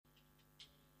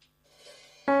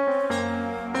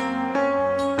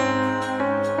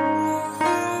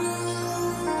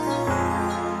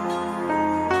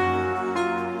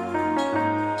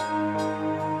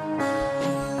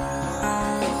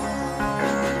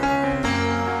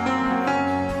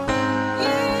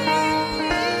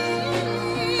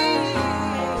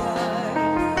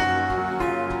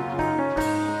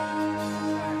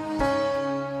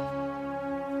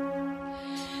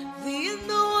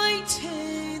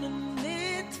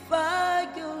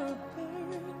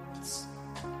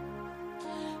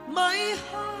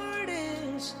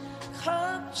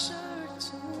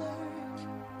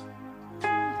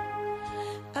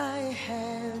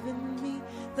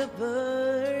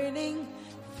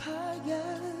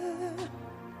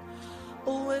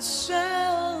Oh, a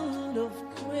sound of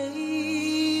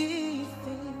great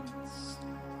things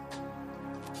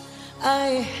I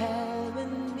have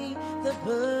in me, the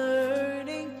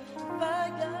burning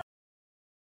fire.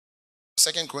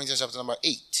 2 Corinthians chapter number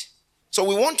 8. So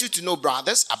we want you to know,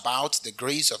 brothers, about the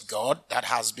grace of God that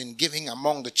has been given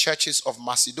among the churches of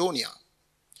Macedonia.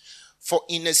 For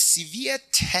in a severe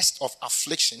test of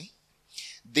affliction,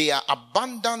 their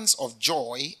abundance of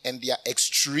joy and their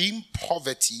extreme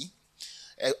poverty,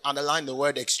 underline the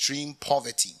word extreme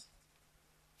poverty,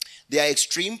 their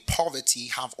extreme poverty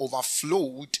have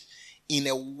overflowed in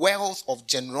a wealth of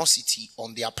generosity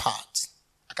on their part.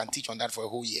 I can teach on that for a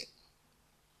whole year.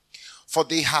 For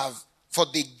they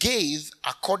gave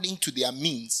according to their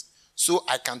means, so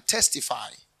I can testify,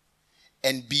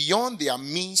 and beyond their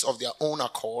means of their own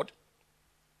accord,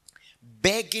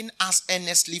 begging us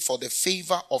earnestly for the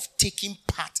favor of taking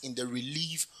part in the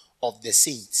relief of the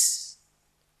saints.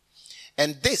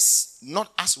 And this,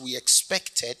 not as we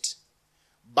expected,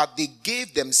 but they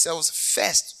gave themselves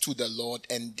first to the Lord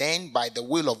and then by the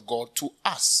will of God to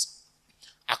us.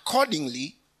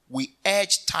 Accordingly, we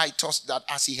urge Titus that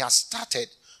as he has started,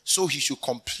 so he should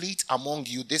complete among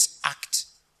you this act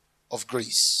of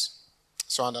grace.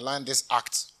 So underline this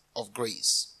act of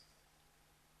grace.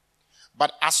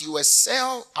 But as you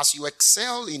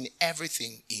excel in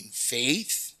everything, in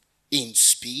faith, in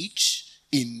speech,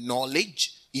 in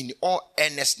knowledge, in all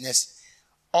earnestness,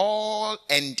 all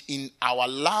and in our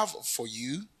love for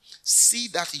you, see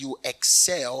that you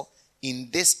excel in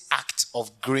this act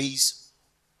of grace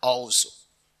also.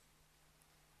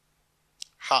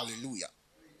 Hallelujah.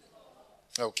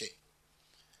 Okay.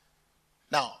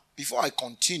 Now, before I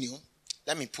continue,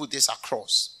 let me put this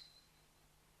across.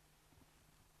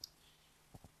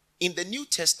 In the New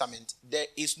Testament, there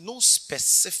is no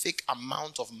specific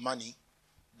amount of money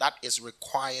that is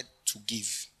required to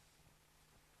give.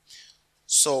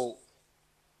 So,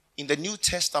 in the New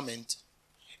Testament,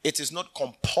 it is not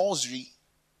compulsory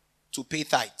to pay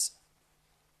tithes.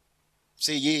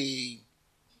 Say yay.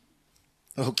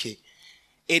 Okay.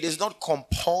 It is not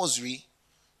compulsory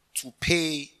to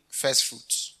pay first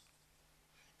fruits.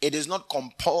 It is not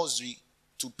compulsory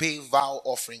to pay vow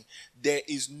offering. There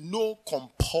is no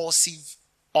compulsive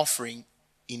offering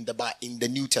in the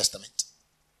New Testament.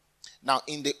 Now,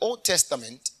 in the Old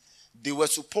Testament, they were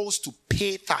supposed to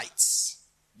pay tithes.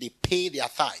 They pay their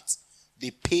tithes.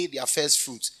 They pay their first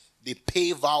fruits. They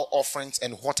pay vow offerings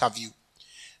and what have you.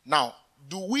 Now,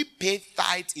 do we pay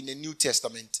tithes in the New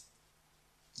Testament?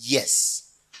 Yes.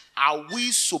 Are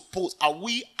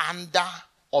we under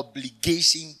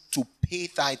obligation to pay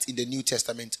tithes in the New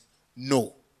Testament?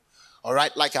 No. All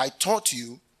right, like I taught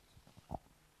you,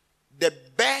 the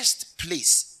best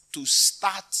place to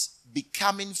start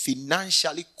becoming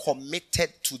financially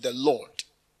committed to the Lord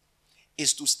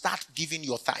is to start giving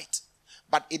your tithe.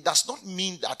 But it does not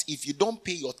mean that if you don't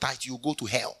pay your tithe, you go to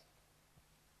hell.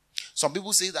 Some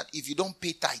people say that if you don't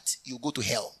pay tithe, you go to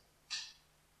hell.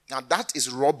 Now that is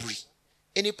robbery.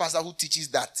 Any pastor who teaches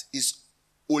that is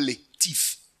ole,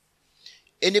 thief.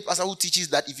 Any pastor who teaches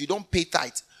that if you don't pay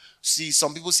tithe, see,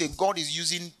 some people say God is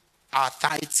using our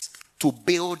tithes to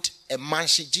build a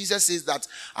mansion. Jesus says that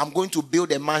I'm going to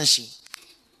build a mansion.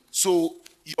 So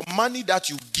your money that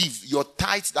you give, your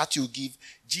tithes that you give,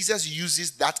 Jesus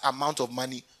uses that amount of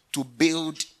money to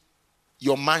build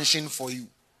your mansion for you.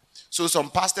 So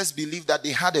some pastors believe that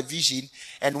they had a vision,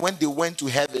 and when they went to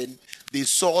heaven, they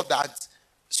saw that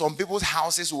some people's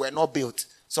houses were not built.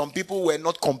 Some people were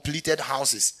not completed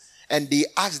houses. And they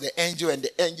asked the angel, and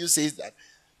the angel says that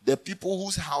the people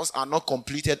whose house are not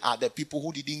completed are the people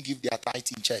who didn't give their tithe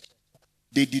in church.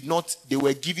 They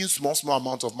were giving small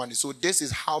amount of money. So this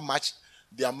is how much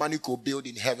their money could build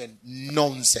in heaven.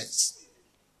 Nonsense.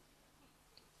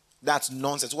 That's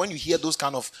nonsense. When you hear those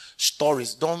kind of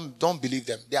stories, don't believe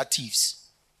them. They are thieves.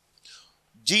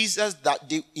 Jesus,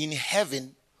 in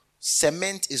heaven,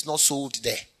 cement is not sold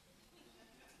there.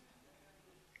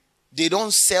 They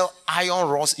don't sell iron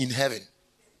rods in heaven.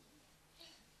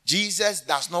 Jesus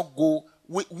does not go.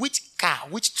 Which car,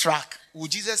 which truck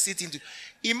would Jesus sit into?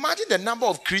 Imagine the number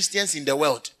of Christians in the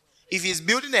world. If he's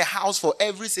building a house for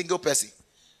every single person,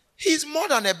 he's more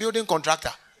than a building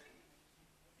contractor.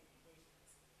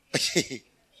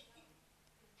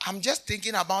 I'm just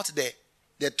thinking about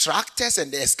the tractors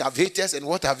and the excavators and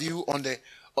what have you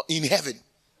in heaven.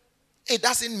 It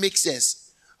doesn't make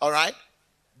sense. All right?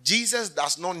 Jesus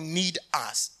does not need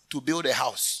us to build a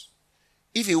house.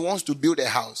 If he wants to build a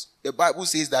house, the Bible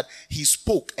says that he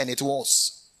spoke and it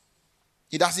was.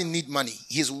 He doesn't need money.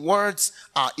 His words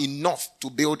are enough to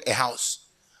build a house.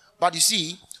 But you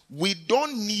see, we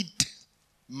don't need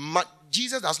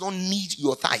Jesus does not need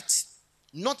your tithe.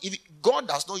 God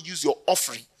does not use your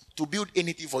offering to build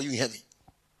anything for you in heaven.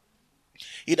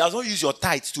 He does not use your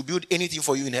tithe to build anything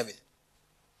for you in heaven.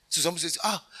 So someone says,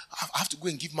 I have to go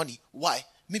and give money. Why?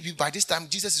 Maybe by this time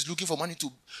Jesus is looking for money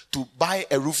to buy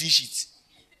a roofing sheet.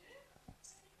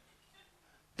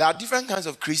 There are different kinds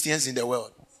of Christians in the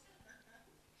world.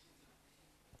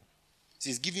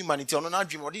 He's giving money to another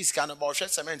dream or this kind of about shed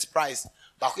cement price.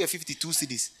 Back here 52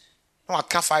 cedis. No, I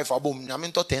can't 5 for boom. I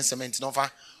mean, 10 cement. No,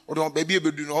 or don't baby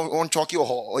do on chalky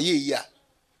or yeah.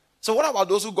 So what about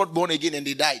those who got born again and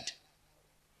they died?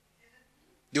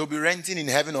 They'll be renting in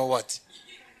heaven or what?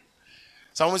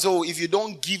 Someone said, if you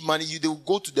don't give money, they will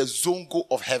go to the zongo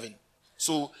of heaven.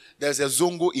 So there's a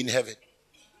zongo in heaven.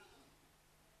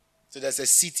 So there's a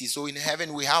city. So in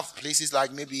heaven we have places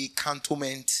like maybe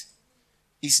Cantonment,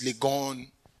 East Legon,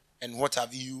 and what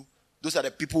have you. Those are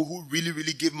the people who really,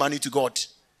 really give money to God.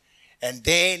 And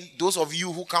then those of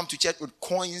you who come to church with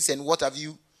coins and what have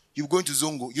you, you're going to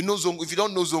Zongo. You know Zongo. If you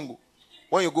don't know Zongo,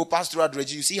 when you go past through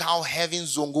Adreji, you see how heaven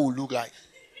Zongo will look like.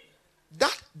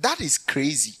 That is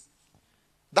crazy.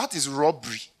 That is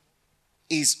robbery.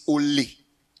 Is ole.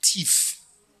 Thief.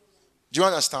 Do you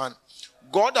understand?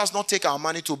 God does not take our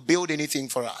money to build anything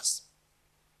for us.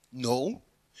 No.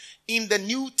 In the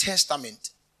New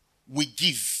Testament, we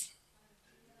give.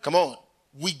 Come on.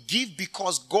 We give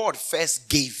because God first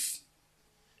gave.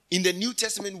 In the New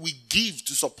Testament, we give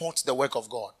to support the work of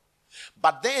God.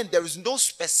 But then there is no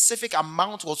specific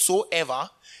amount whatsoever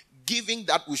giving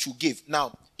that we should give.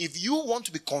 Now, if you want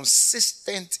to be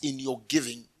consistent in your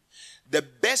giving, the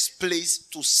best place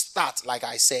to start, like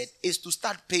I said, is to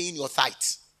start paying your tithe.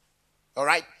 All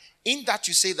right? In that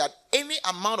you say that any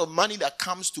amount of money that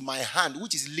comes to my hand,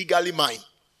 which is legally mine,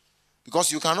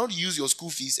 because you cannot use your school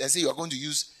fees and say you are going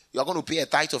to pay a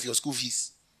tithe of your school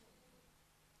fees.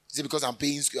 Is it because I'm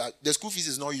paying school? The school fees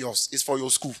is not yours. It's for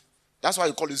your school. That's why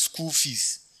you call it school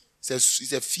fees.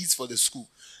 It's a fees for the school.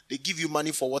 They give you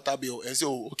money for water bill and say,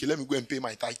 oh, okay, let me go and pay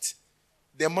my tithe.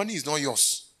 The money is not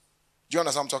yours. Do you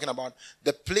understand what I'm talking about?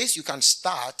 The place you can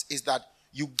start is that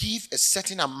you give a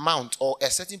certain amount or a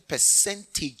certain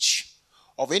percentage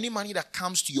of any money that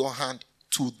comes to your hand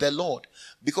to the Lord.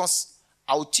 Because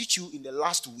I'll teach you in the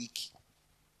last week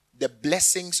the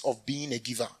blessings of being a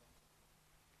giver.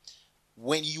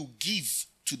 When you give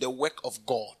to the work of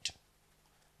God,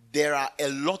 there are a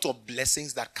lot of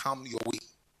blessings that come your way.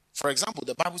 For example,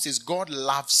 the Bible says God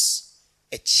loves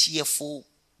a cheerful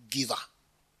giver.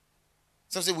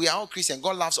 Some say we are all Christians.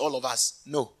 God loves all of us.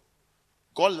 No.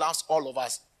 God loves all of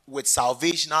us with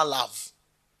salvational love.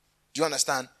 Do you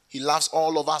understand? He loves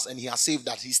all of us and he has saved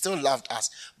us. He still loved us.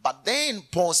 But then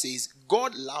Paul says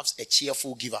God loves a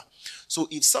cheerful giver. So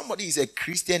if somebody is a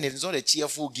Christian and is not a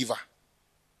cheerful giver,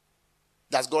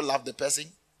 does God love the person?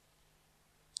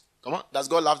 Come on. Does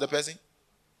God love the person?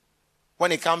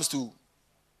 When it comes to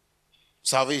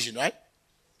salvation, right?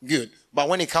 Good. But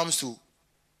when it comes to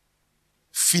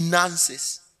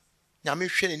finances,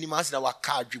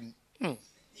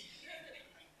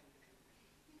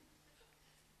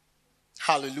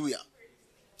 hallelujah.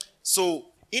 So,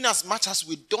 in as much as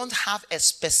we don't have a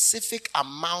specific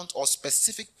amount or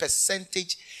specific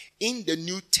percentage in the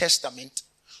New Testament,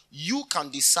 you can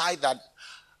decide that,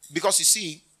 because you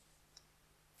see,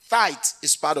 tithe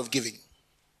is part of giving.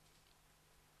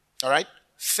 All right?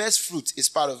 First fruit is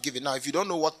part of giving. Now, if you don't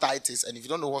know what tithe is and if you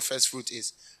don't know what first fruit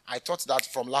is, I taught that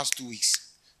from last 2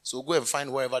 weeks. So go and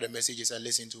find wherever the message is and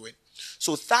listen to it.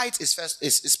 So tithe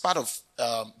is part of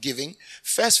giving.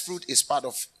 First fruit is part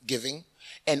of giving.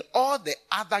 And all the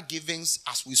other givings,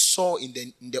 as we saw in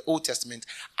the Old Testament,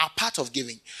 are part of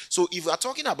giving. So if we are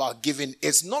talking about giving,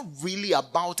 it's not really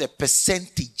about a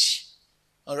percentage.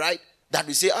 All right? That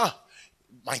we say,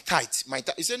 my tithe.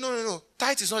 You say, no.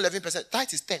 Tithe is not 11%.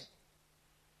 Tithe is 10.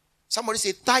 Somebody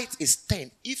say tithe is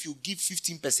 10. If you give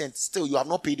 15%, still you have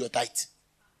not paid your tithe.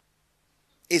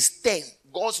 It's 10.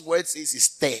 God's word says it's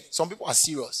 10. Some people are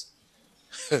serious.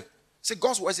 Say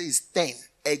God's word says it's 10.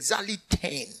 Exactly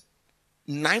 10.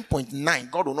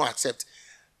 9.9, God will not accept.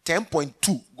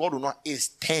 10.2, God will not. Is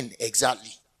 10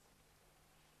 exactly.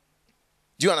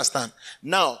 Do you understand?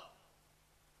 Now,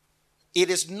 it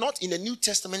is not in the New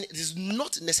Testament, it is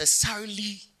not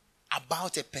necessarily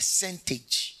about a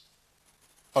percentage.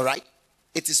 All right?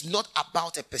 It is not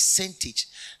about a percentage.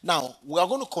 Now, we are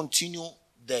going to continue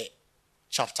the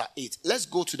chapter 8. Let's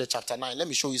go to the chapter 9. Let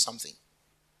me show you something.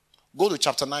 Go to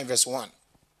chapter 9, verse 1.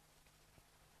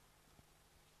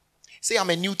 Say, I'm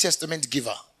a New Testament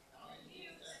giver.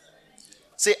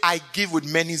 Say, I give with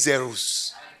many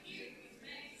zeros.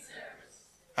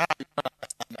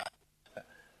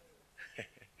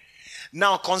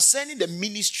 Now, concerning the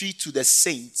ministry to the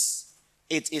saints,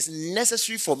 it is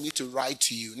necessary for me to write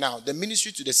to you. Now, the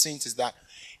ministry to the saints is that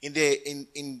in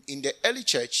the early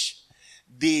church,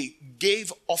 they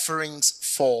gave offerings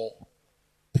for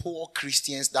poor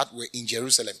Christians that were in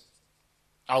Jerusalem.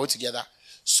 Are we together?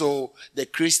 So the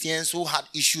Christians who had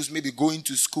issues, maybe going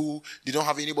to school, they don't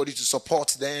have anybody to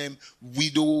support them,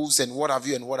 widows and what have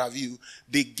you,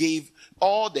 they gave,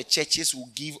 all the churches will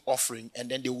give offering and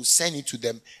then they will send it to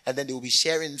them and then they will be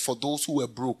sharing for those who were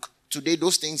broke. Today,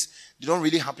 those things, they don't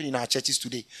really happen in our churches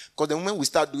today. Because the moment we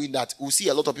start doing that, we'll see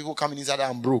a lot of people coming inside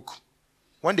and broke.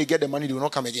 When they get the money, they will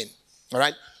not come again. All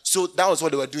right? So that was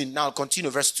what they were doing. Now continue,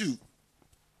 verse 2.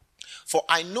 For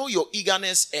I know your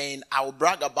eagerness, and I will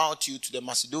brag about you to the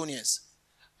Macedonians.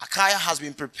 Achaia has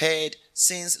been prepared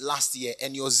since last year,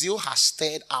 and your zeal has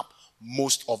stirred up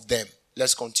most of them.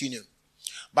 Let's continue.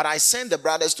 But I sent the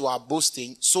brothers to our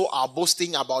boasting, so our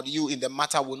boasting about you in the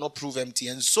matter will not prove empty,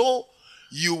 and so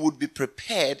you would be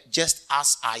prepared just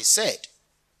as I said.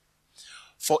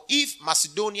 For if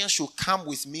Macedonia should come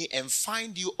with me and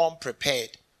find you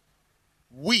unprepared,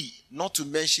 we, not to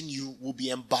mention you, will be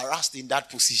embarrassed in that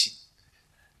position.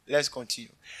 Let's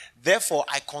continue. Therefore,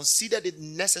 I considered it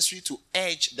necessary to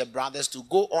urge the brothers to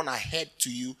go on ahead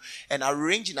to you and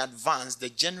arrange in advance the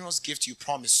generous gift you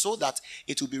promised, so that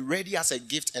it will be ready as a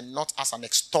gift and not as an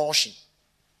extortion.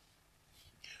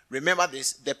 Remember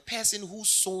this, the person who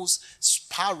sows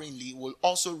sparingly will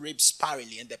also reap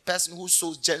sparingly, and the person who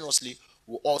sows generously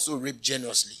will also reap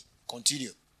generously.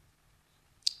 Continue.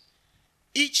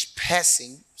 Each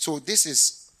person, so this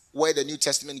is where the New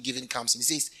Testament giving comes in. It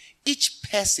says, each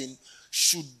person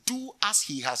should do as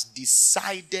he has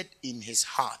decided in his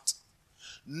heart,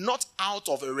 not out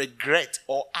of a regret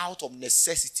or out of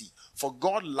necessity, for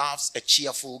God loves a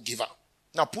cheerful giver.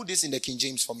 Now put this in the King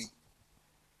James for me.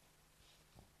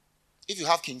 If you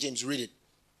have King James, read it.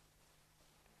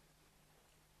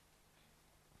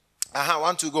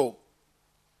 1, 2, go.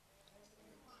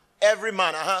 Every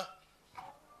man,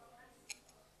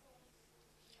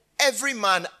 Every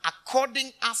man,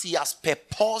 according as he has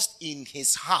purposed in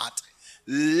his heart,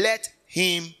 let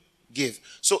him give.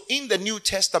 So in the New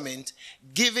Testament,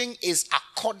 giving is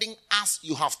according as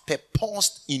you have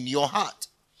purposed in your heart.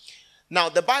 Now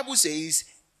the Bible says,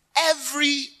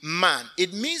 every man.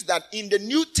 It means that in the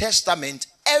New Testament,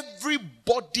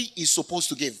 everybody is supposed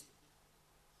to give.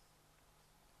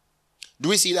 Do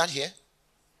we see that here?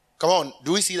 Come on,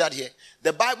 do we see that here?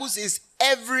 The Bible says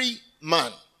every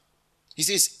man. He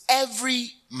says every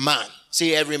man.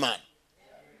 Say every man.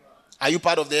 Are you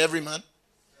part of the every man?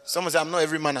 Someone say, I'm not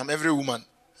every man, I'm every woman.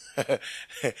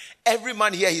 Every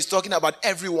man here, he's talking about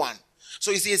everyone.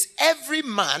 So he says every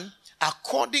man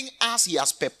according as he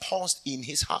has purposed in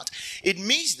his heart. It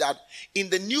means that in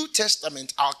the New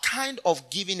Testament, our kind of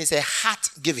giving is a heart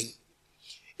giving.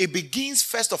 It begins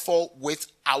first of all with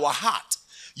our heart.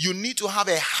 You need to have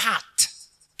a heart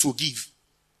to give.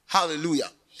 Hallelujah.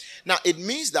 Now it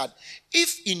means that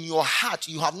if in your heart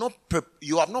you have not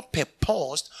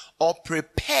purposed or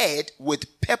prepared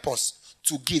with purpose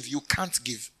to give, you can't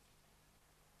give.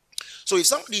 So if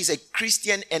somebody is a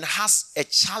Christian and has a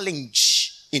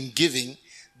challenge in giving,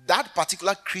 that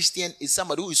particular Christian is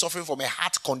somebody who is suffering from a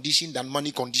heart condition than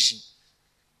money condition.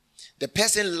 The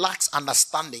person lacks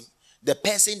understanding. The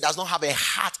person does not have a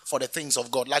heart for the things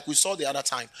of God, like we saw the other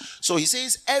time. So he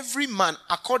says, every man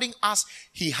according as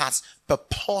he has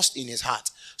purposed in his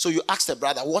heart. So you ask the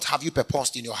brother, what have you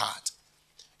purposed in your heart?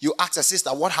 You ask the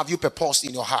sister, what have you purposed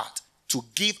in your heart to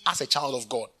give as a child of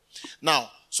God?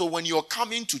 Now, so when you're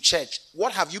coming to church,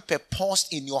 what have you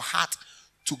purposed in your heart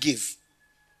to give?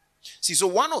 See, so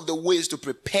one of the ways to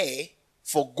prepare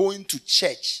for going to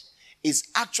church is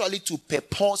actually to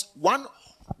purpose one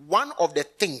of the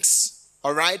things,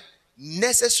 all right,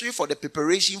 necessary for the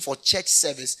preparation for church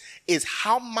service is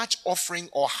how much offering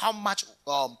or how much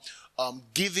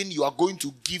giving you are going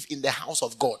to give in the house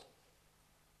of God.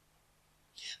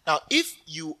 Now, if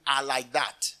you are like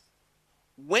that,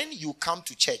 when you come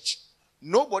to church,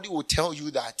 nobody will tell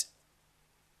you that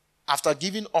after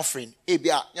giving offering, he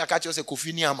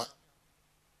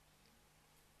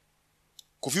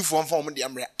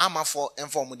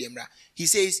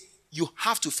says, you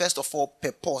have to first of all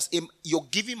purpose. Your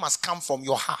giving must come from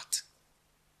your heart.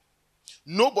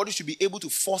 Nobody should be able to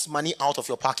force money out of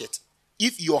your pocket.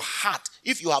 If you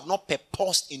have not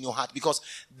purposed in your heart, because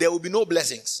there will be no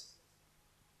blessings.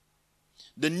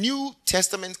 The New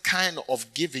Testament kind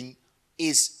of giving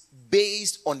is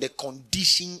based on the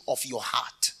condition of your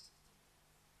heart.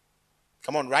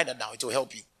 Come on, write that down. It will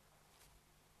help you.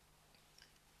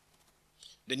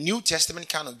 The New Testament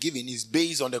kind of giving is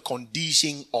based on the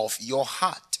condition of your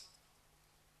heart.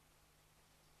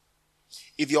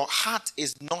 If your heart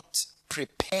is not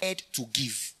prepared to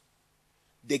give,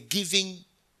 the giving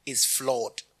is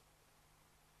flawed.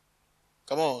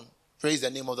 Come on, praise the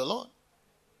name of the Lord.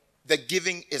 The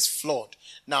giving is flawed.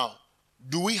 Now,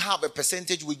 do we have a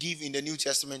percentage we give in the New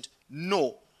Testament?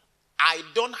 No. I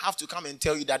don't have to come and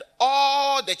tell you that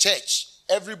all the church,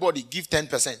 everybody give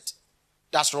 10%.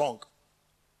 That's wrong.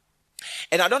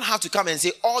 And I don't have to come and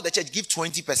say all the church give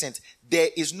 20%. There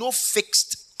is no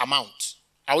fixed amount.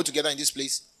 Are we together in this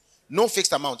place? No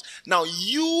fixed amount. Now,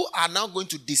 you are now going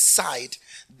to decide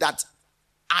that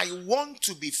I want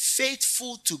to be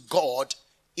faithful to God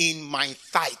in my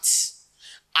tithes.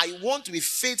 I want to be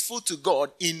faithful to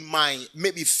God in my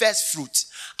maybe first fruit.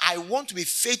 I want to be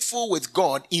faithful with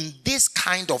God in this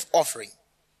kind of offering.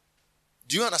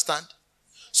 Do you understand?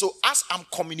 So as I'm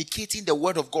communicating the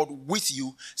word of God with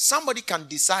you, somebody can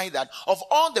decide that of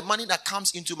all the money that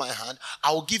comes into my hand,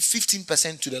 I will give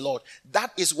 15% to the Lord.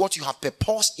 That is what you have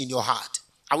purposed in your heart.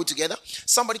 Are we together?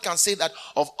 Somebody can say that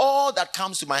of all that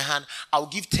comes to my hand, I'll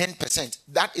give 10%.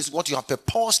 That is what you have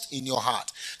purposed in your heart.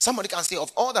 Somebody can say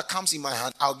of all that comes in my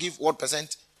hand, I'll give what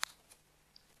percent?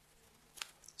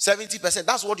 70%.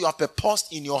 That's what you have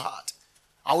purposed in your heart.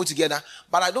 Are we together?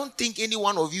 But I don't think any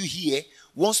one of you here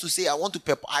wants to say,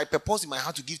 I purpose in my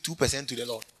heart to give 2% to the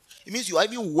Lord. It means you are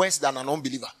even worse than an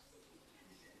unbeliever.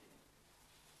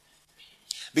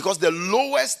 Because the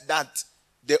lowest that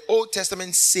the Old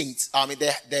Testament saints,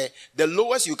 the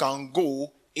lowest you can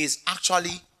go is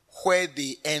actually where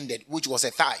they ended, which was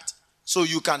a tithe. So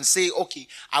you can say, okay,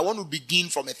 I want to begin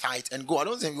from a tithe and go. I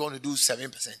don't think we want to do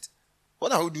 7%.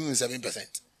 What are we doing with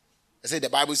 7%? I say the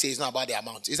Bible says it's not about the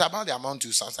amount. It's about the amount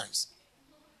too sometimes.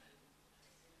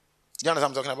 Do you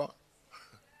understand what I'm talking about?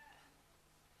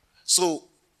 So,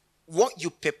 what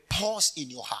you purpose in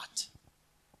your heart,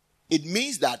 it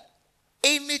means that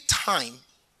any time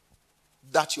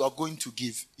that you are going to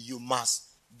give, you must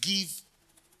give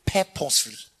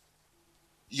purposefully.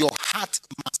 Your heart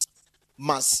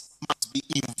must be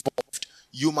involved.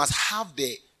 You must have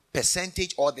the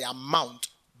percentage or the amount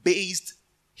based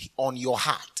on your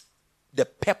heart, the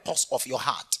purpose of your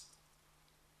heart.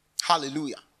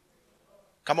 Hallelujah.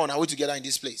 Come on, are we together in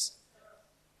this place?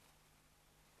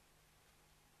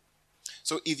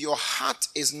 So if your heart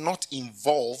is not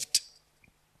involved,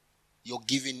 your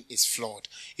giving is flawed.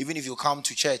 Even if you come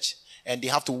to church and they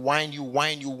have to whine you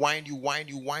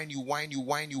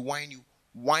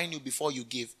before you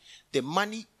give, the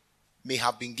money may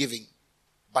have been given,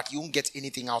 but you won't get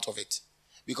anything out of it.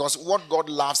 Because what God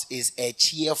loves is a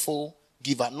cheerful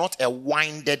giver, not a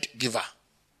winded giver.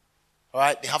 All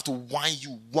right, they have to whine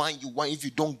you. If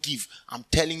you don't give, I'm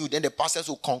telling you, then the pastors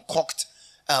will concoct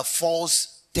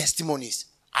false testimonies.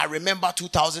 I remember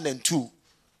 2002.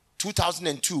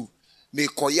 Me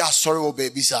koya sorry o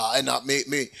baby sa and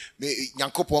me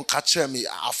Yankopon catch me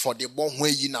for the bon way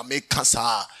you na make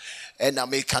cancer and I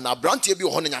make an abranti bi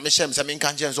ho na nyame shem se me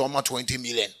kan chen so ma 20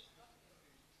 million.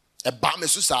 E ba me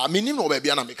so sa me nim no baby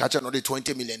na me catch no the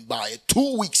 20 million by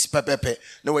 2 weeks pepepe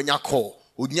na when ya call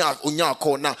Unya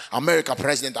call now America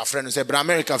president a friend say bra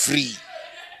America free.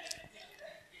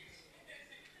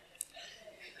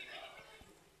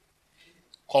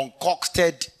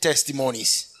 Concocted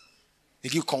testimonies. They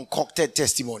give concocted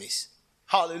testimonies.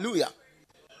 Hallelujah.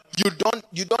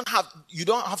 You don't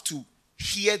have to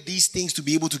hear these things to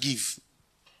be able to give.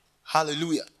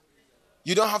 Hallelujah.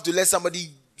 You don't have to let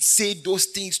somebody say those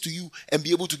things to you and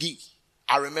be able to give.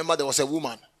 I remember there was a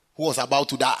woman who was about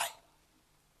to die.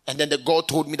 And then the God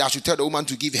told me that I should tell the woman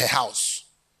to give her house.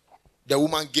 The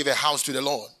woman gave her house to the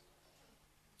Lord.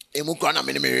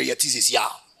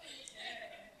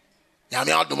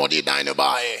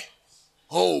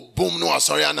 Oh, boom, no,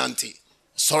 sorry, Nanti.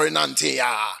 Sorry, Nanti,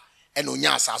 and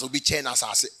Unyasa will be chain as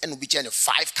and will be chain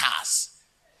 5 cars.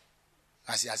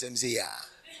 As I say, yeah.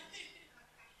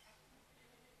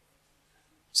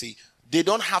 See, they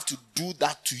don't have to do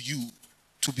that to you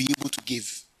to be able to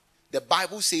give. The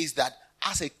Bible says that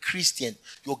as a Christian,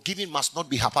 your giving must not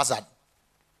be haphazard.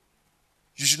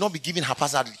 You should not be giving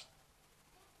haphazardly.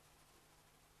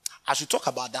 I should talk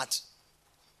about that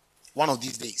one of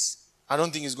these days. I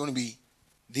don't think it's going to be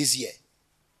this year.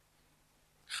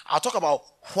 I'll talk about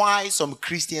why some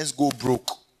Christians go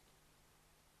broke.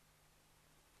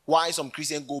 Why some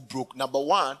Christians go broke. Number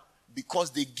one, because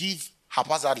they give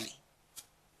haphazardly.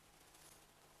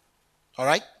 All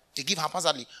right? They give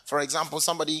haphazardly. For example,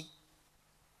 somebody,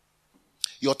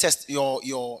 your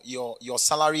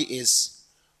salary is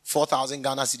 4,000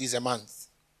 Ghana cedis a month.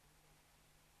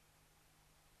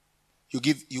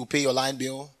 You pay your line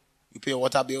bill, you pay your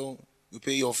water bill, you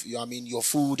pay your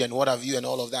food and what have you and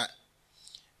all of that.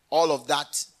 All of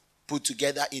that put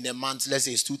together in a month, let's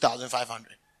say it's 2,500.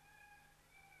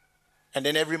 And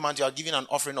then every month you are giving an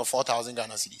offering of 4,000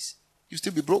 Ghana cedis. You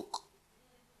still be broke.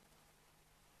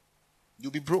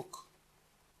 You'll be broke.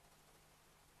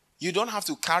 You don't have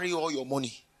to carry all your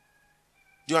money.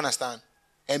 Do you understand?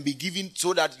 And be given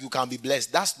so that you can be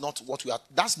blessed. That's not what we are.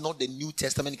 That's not the New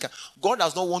Testament. God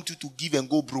does not want you to give and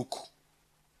go broke.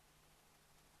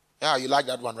 Yeah, you like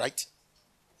that one, right?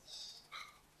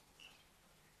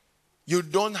 You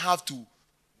don't have to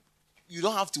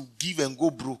give and go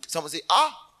broke. Someone say,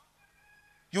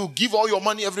 you give all your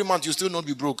money every month, you still not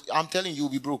be broke. I'm telling you, you'll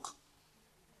be broke.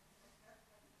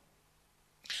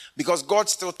 Because God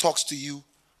still talks to you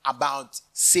about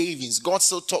savings.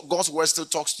 God's word still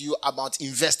talks to you about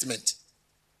investment.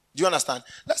 Do you understand?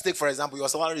 Let's take, for example, your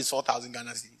salary is 4,000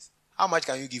 Ghana cedis. How much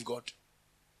can you give God?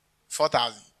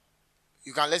 4,000.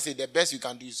 You can, let's say the best you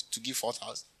can do is to give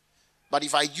 4,000. But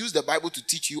if I use the Bible to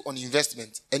teach you on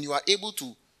investment and you are able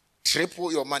to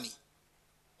triple your money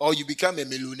or you become a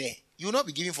millionaire, you will not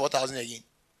be giving 4,000 again.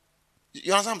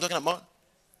 You understand what I'm talking about?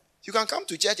 You can come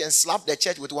to church and slap the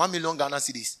church with 1 million Ghana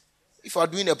cedis if you are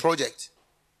doing a project.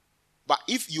 But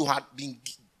if you had been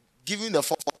giving the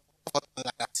 4,000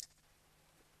 like that,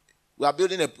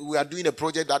 we are doing a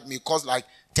project that may cost like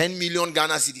 10 million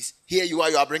Ghana cedis. Here you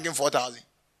are bringing 4,000.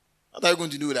 How are you going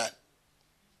to do that?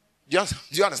 Do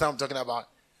you understand what I'm talking about?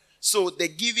 So the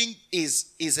giving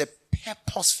is a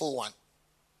purposeful one.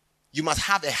 You must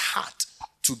have a heart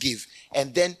to give.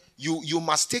 And then you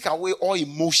must take away all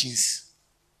emotions.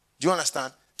 Do you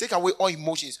understand? Take away all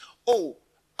emotions.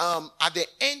 At the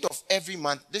end of every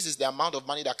month, this is the amount of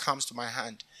money that comes to my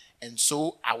hand. And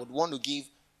so I would want to give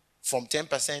from 10%,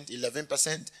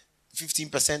 11%,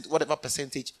 15%, whatever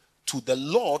percentage to the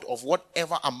Lord of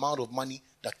whatever amount of money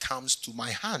that comes to my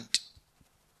hand.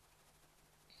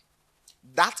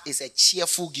 That is a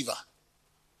cheerful giver.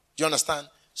 Do you understand?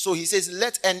 So he says,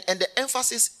 and the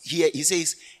emphasis here, he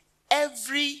says,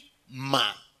 every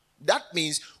man. That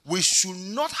means we should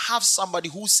not have somebody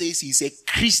who says he's a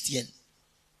Christian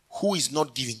who is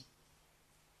not giving.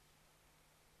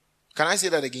 Can I say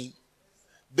that again?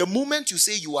 The moment you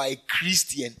say you are a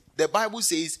Christian, the Bible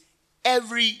says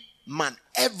every man,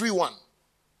 everyone.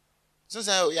 So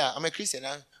say, I'm a Christian.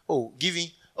 Giving.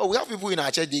 We have people in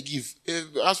our church, they give.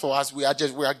 As for us, we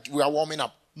are warming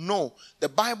up. No, the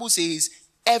Bible says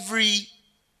every.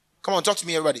 Come on, talk to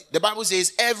me, everybody. The Bible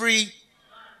says every.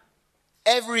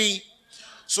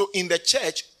 So in the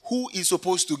church, who is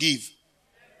supposed to give?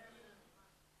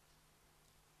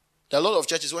 There are a lot of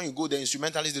churches, when you go, the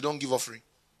instrumentalists, they don't give offering.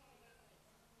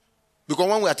 Because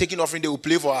when we are taking offering, they will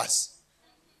play for us.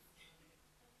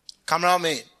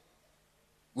 Cameraman,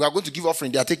 we are going to give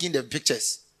offering. They are taking the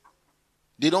pictures.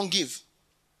 They don't give.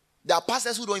 There are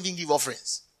pastors who don't even give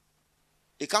offerings.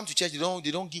 They come to church,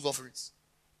 they don't give offerings.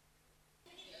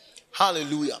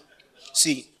 Hallelujah.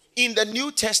 See, in the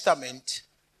New Testament,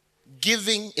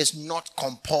 giving is not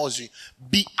compulsory.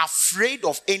 Be afraid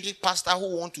of any pastor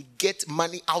who wants to get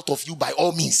money out of you by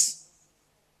all means.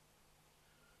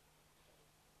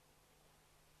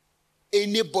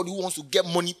 Anybody who wants to get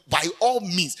money by all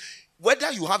means,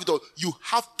 whether you have it or you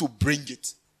have to bring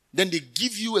it. Then they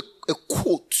give you a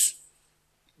quote.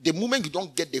 The moment you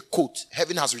don't get the quote,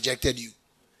 heaven has rejected you.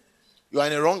 You are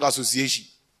in a wrong association.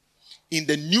 In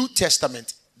the New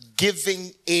Testament,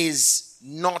 giving is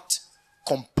not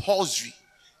compulsory.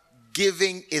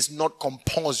 Giving is not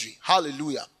compulsory.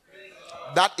 Hallelujah.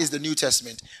 That is the New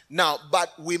Testament. Now,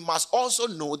 but we must also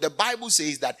know the Bible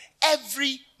says that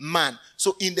every man.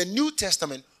 So in the New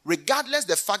Testament, regardless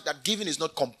the fact that giving is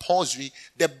not compulsory,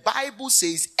 the Bible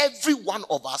says every one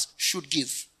of us should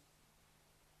give.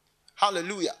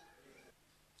 Hallelujah.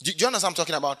 Do you understand what I'm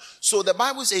talking about? So the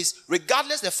Bible says,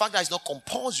 regardless the fact that it's not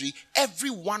compulsory,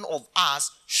 every one of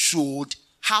us should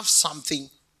have something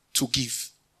to give.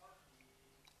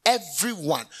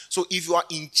 Everyone. So if you are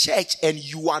in church and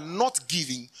you are not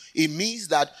giving, it means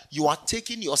that you are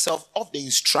taking yourself off the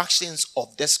instructions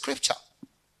of the scripture.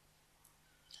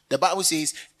 The Bible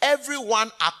says, everyone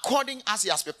according as he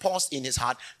has purposed in his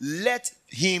heart, let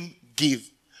him give.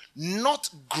 Not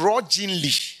grudgingly.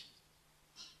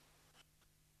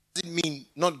 What does it mean,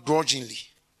 not grudgingly?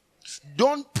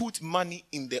 Don't put money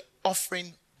in the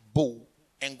offering bowl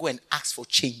and go and ask for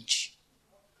change.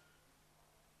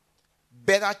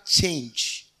 Better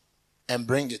change and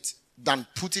bring it than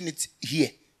putting it here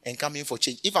and coming for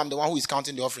change. If I'm the one who is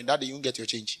counting the offering, that day you won't get your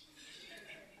change.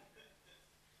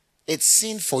 It's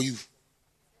sin for you.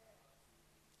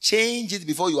 Change it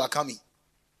before you are coming.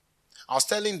 I was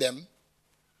telling them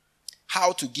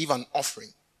how to give an offering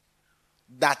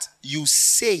that you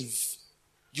save.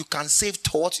 You can save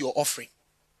towards your offering.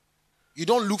 You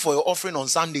don't look for your offering on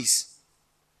Sundays.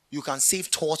 You can save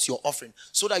towards your offering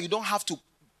so that you don't have to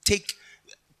think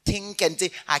and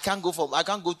say, I can't go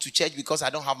to church because I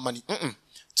don't have money.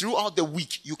 Throughout the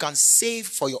week, you can save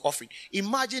for your offering.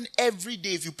 Imagine every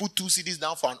day if you put 2 cedis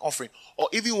down for an offering, or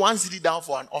even 1 cedi down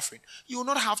for an offering, you will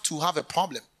not have to have a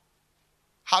problem.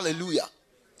 Hallelujah.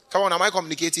 Come on, am I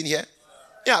communicating here?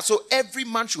 Yeah, so every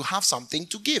month you have something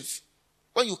to give.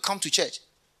 When you come to church,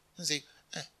 you say,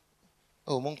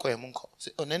 oh, monko.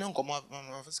 Say, oh, nene onko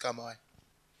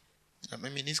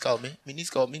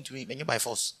me by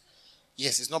force.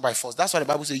 Yes, it's not by force. That's why the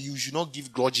Bible says you should not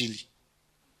give grudgingly.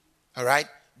 All right?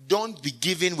 Don't be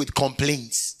giving with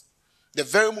complaints. The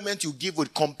very moment you give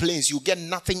with complaints, you get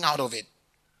nothing out of it.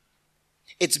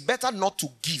 It's better not to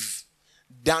give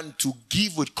than to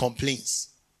give with complaints.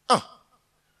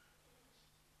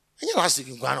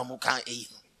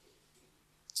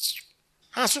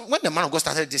 So when the man of God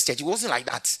started this church, it wasn't like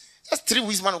that. Just 3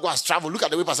 weeks, man of God has traveled. Look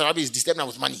at the way Pastor Rabbi is disturbing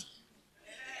with money.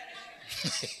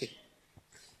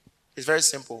 It's very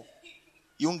simple.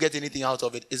 You won't get anything out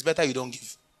of it. It's better you don't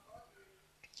give.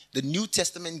 The New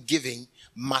Testament giving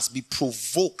must be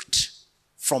provoked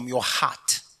from your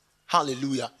heart.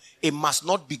 Hallelujah. It must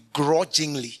not be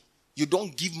grudgingly. You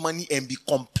don't give money and be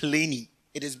complaining.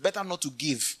 It is better not to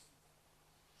give.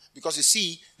 Because you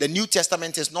see, the New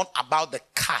Testament is not about the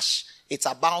cash. It's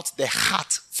about the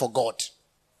heart for God.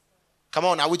 Come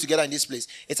on, are we together in this place?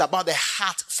 It's about the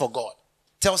heart for God.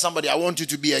 Tell somebody, I want you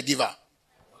to be a giver.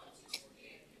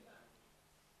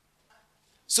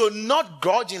 So not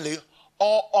grudgingly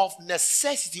or of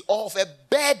necessity or of a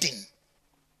burden.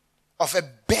 Of a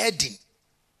burden.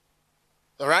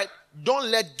 All right?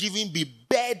 Don't let giving be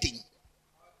burden.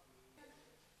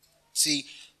 See,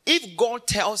 if God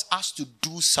tells us to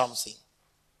do something,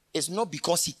 it's not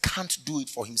because he can't do it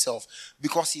for himself.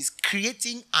 Because he's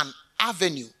creating an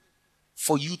avenue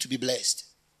for you to be blessed.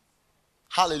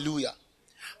 Hallelujah.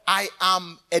 I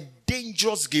am a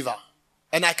dangerous giver.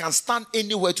 And I can stand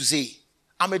anywhere to say,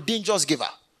 I'm a dangerous giver.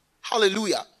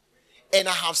 Hallelujah. And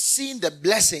I have seen the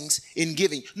blessings in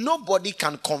giving. Nobody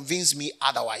can convince me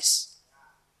otherwise.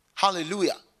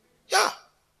 Hallelujah. Yeah.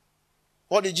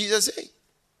 What did Jesus say?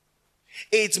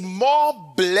 It's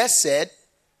more blessed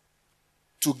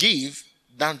to give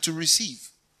than to receive.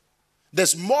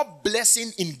 There's more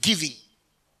blessing in giving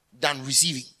than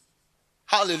receiving.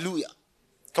 Hallelujah.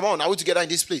 Come on, are we together in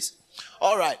this place?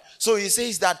 All right. So he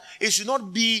says that it should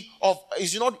not be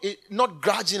not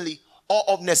grudgingly or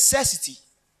of necessity.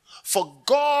 For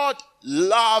God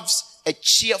loves a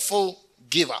cheerful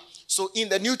giver. So in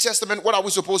the New Testament, what are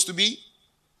we supposed to be?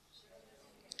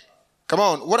 Come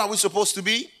on, what are we supposed to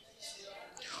be?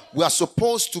 We are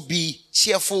supposed to be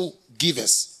cheerful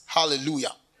givers.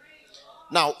 Hallelujah.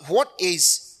 Now, what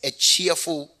is a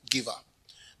cheerful giver?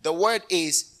 The word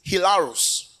is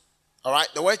hilaros. All right,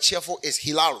 the word cheerful is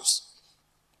hilaros.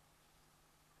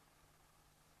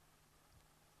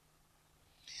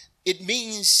 It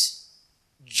means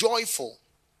joyful.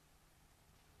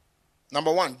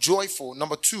 Number one, joyful.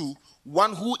 Number two,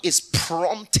 one who is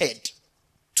prompted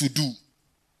to do.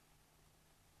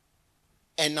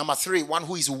 And number three, one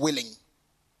who is willing.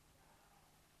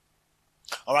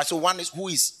 All right, so one is who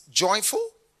is joyful,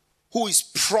 who is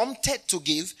prompted to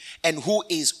give, and who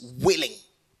is willing.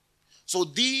 So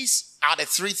these are the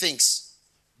three things.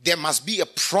 There must be a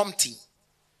prompting.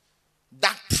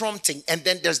 That prompting, and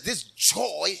then there's this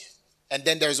joy, and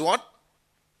then there's what?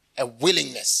 A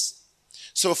willingness.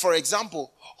 So for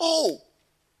example,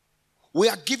 we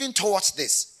are giving towards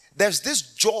this. There's this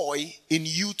joy in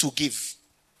you to give.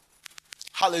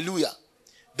 Hallelujah.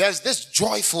 There's this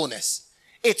joyfulness.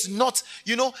 It's not,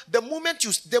 the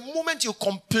moment you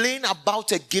complain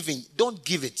about a giving, don't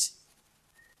give it.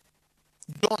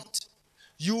 Don't.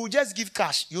 You just give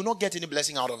cash. You'll not get any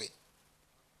blessing out of it.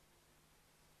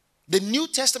 The New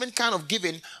Testament kind of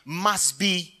giving must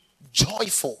be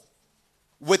joyful.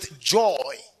 With joy.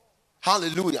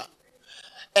 Hallelujah.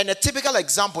 And a typical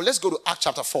example, let's go to Acts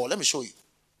chapter 4. Let me show you.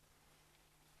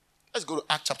 Let's go to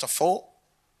Acts chapter 4.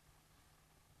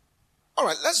 All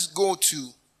right, let's go to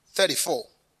 34.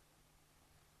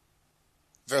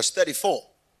 Verse 34.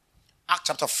 Acts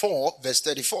chapter 4, verse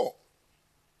 34.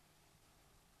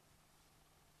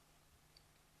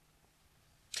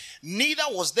 Neither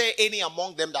was there any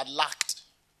among them that lacked.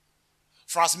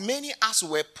 For as many as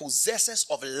were possessors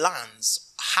of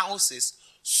lands, houses,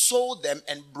 sold them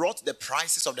and brought the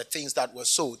prices of the things that were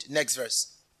sold. Next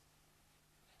verse.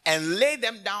 And laid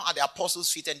them down at the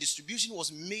apostles' feet, and distribution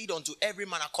was made unto every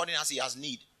man according as he has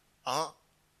need. All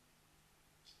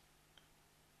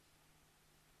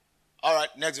right,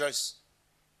 next verse.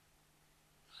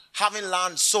 Having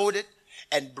land, sold it,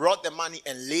 and brought the money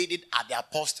and laid it at the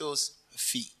apostles'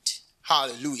 feet.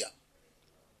 Hallelujah.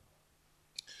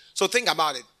 So think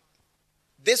about it.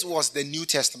 This was the New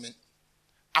Testament.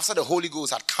 After the Holy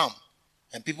Ghost had come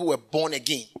and people were born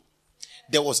again,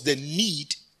 there was the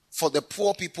need for the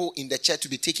poor people in the church to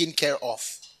be taken care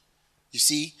of. You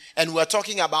see? And we're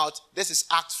talking about, this is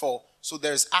Act 4. So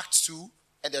there's Act 2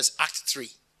 and there's Act 3.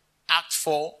 Act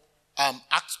 4,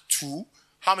 Act 2.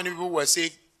 How many people were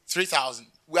saved? 3,000.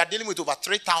 We are dealing with over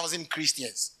 3,000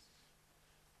 Christians.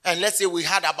 And let's say we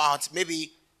had about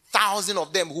maybe 1,000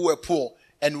 of them who were poor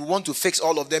and we want to fix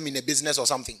all of them in a business or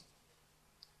something.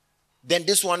 Then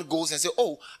this one goes and says,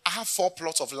 oh, I have 4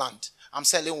 plots of land. I'm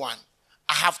selling one.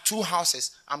 I have 2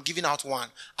 houses. I'm giving out 1.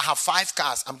 I have 5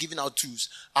 cars. I'm giving out 2s.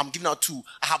 I'm giving out 2.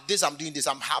 I have this. I'm doing this.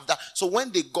 I have that. So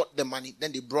when they got the money,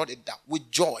 then they brought it down with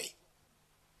joy.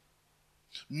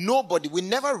 Nobody, we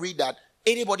never read that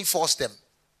anybody forced them.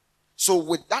 So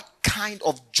with that kind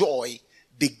of joy,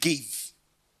 they gave.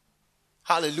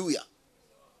 Hallelujah.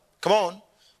 Come on.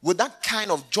 With that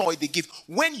kind of joy they give.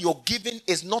 When your giving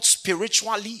is not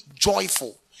spiritually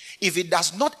joyful, if it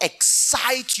does not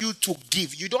excite you to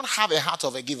give, you don't have a heart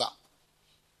of a giver.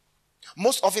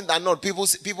 Most often than not, people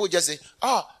just say,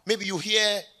 maybe you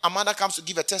hear Amanda comes to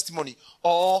give a testimony,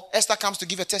 or Esther comes to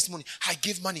give a testimony. I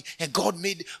gave money and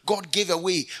God gave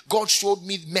away. God showed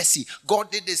me mercy.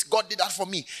 God did this. God did that for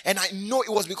me. And I know it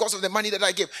was because of the money that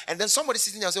I gave. And then somebody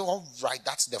sitting there and saying, all right,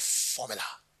 that's the formula.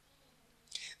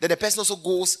 Then the person also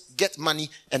goes, gets money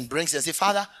and brings it and say,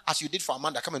 Father, as you did for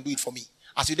Amanda, come and do it for me.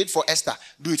 As you did for Esther,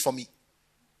 do it for me.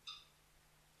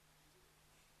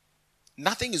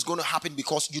 Nothing is going to happen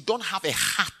because you don't have a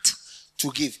heart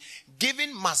to give.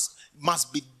 Giving must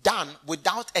be done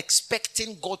without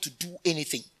expecting God to do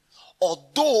anything.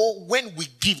 Although when we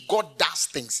give, God does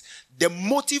things. The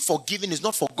motive for giving is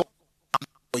not for God,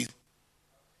 for you.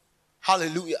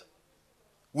 Hallelujah.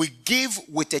 We give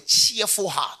with a cheerful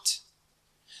heart.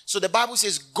 So the Bible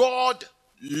says God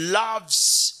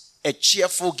loves a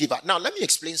cheerful giver. Now let me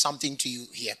explain something to you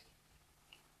here.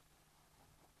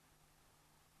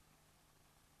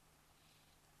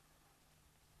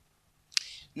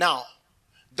 Now,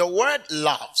 the word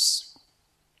loves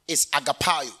is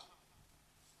agapao.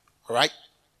 All right?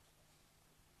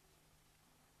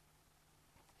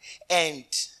 And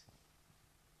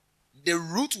the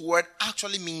root word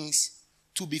actually means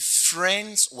to be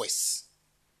friends with.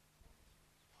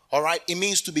 All right? It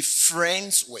means to be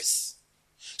friends with.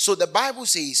 So the Bible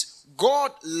says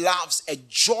God loves a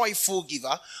joyful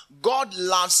giver. God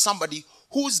loves somebody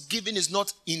whose giving is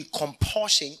not in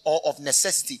compulsion or of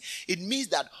necessity. It means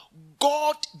that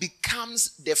God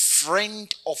becomes the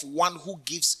friend of one who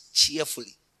gives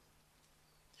cheerfully.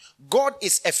 God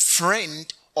is a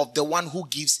friend of the one who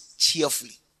gives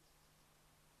cheerfully.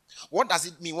 What does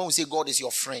it mean when we say God is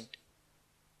your friend?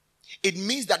 It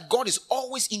means that God is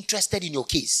always interested in your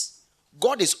case.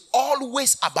 God is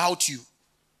always about you.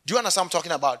 Do you understand what I'm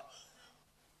talking about?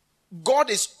 God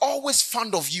is always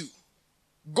fond of you.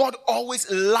 God always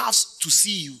loves to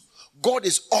see you. God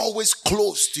is always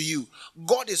close to you.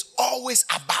 God is always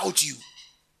about you.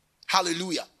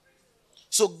 Hallelujah.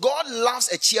 So God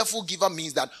loves a cheerful giver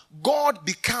means that God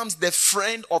becomes the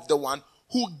friend of the one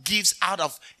who gives out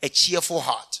of a cheerful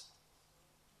heart.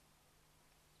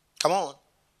 Come on.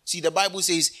 See, the Bible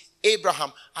says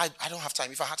Abraham, I don't have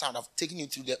time. If I had time, I'd have taken you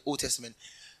through the Old Testament.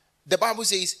 The Bible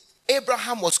says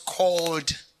Abraham was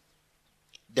called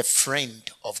the friend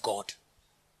of God.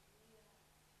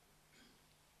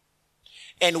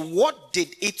 And what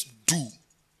did it do?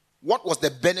 What was the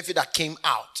benefit that came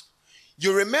out?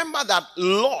 You remember that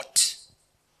Lot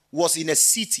was in a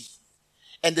city,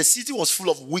 and the city was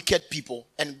full of wicked people,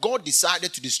 and God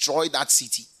decided to destroy that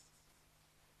city.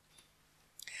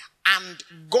 And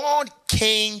God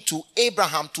came to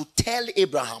Abraham to tell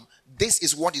Abraham, this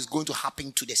is what is going to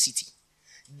happen to the city.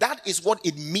 That is what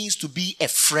it means to be a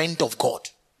friend of God.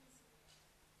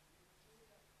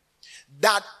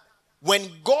 That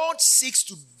when God seeks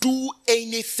to do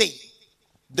anything,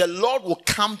 the Lord will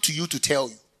come to you to tell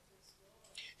you.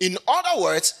 In other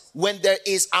words, when there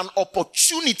is an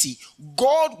opportunity,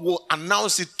 God will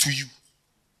announce it to you.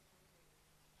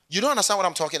 You don't understand what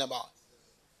I'm talking about?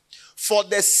 For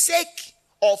the sake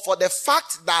or for the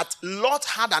fact that Lot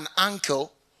had an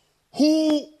uncle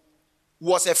who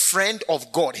was a friend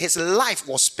of God, his life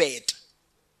was spared.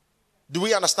 Do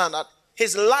we understand that?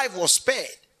 His life was spared.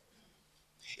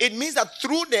 It means that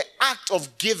through the act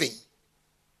of giving,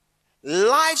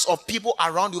 lives of people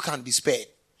around you can be spared.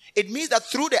 It means that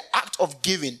through the act of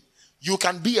giving, you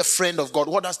can be a friend of God.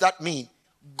 What does that mean?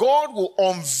 God will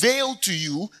unveil to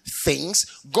you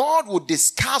things. God will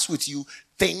discuss with you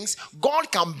things.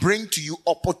 God can bring to you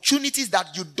opportunities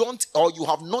that you don't or you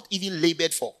have not even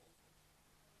labored for.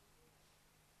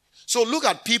 So look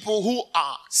at people who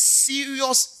are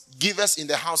serious givers in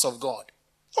the house of God.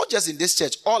 Not just in this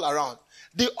church, all around.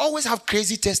 They always have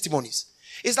crazy testimonies.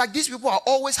 It's like these people are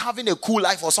always having a cool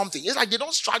life or something. It's like they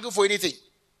don't struggle for anything.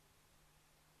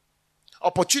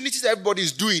 Opportunities that everybody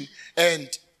is doing, and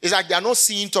it's like they are not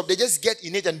seeing top. They just get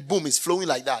in it and boom, it's flowing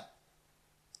like that.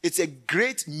 It's a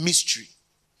great mystery.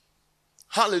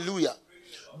 Hallelujah.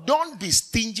 Don't be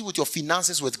stingy with your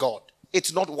finances with God.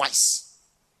 It's not wise.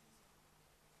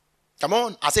 Come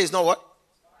on. I say it's not what?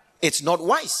 It's not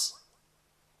wise.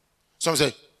 Some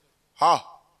say,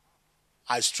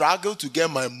 I struggle to get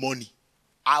my money.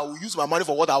 I will use my money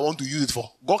for what I want to use it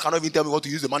for. God cannot even tell me what to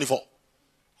use the money for.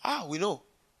 We know.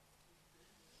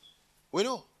 We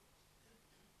know.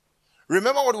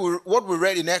 Remember what we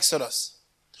read in Exodus.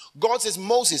 God says,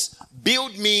 Moses,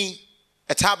 build me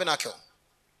a tabernacle.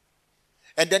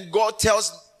 And then God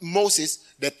tells Moses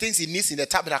the things he needs in the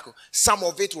tabernacle. Some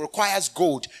of it requires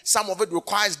gold. Some of it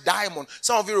requires diamond.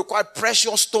 Some of it requires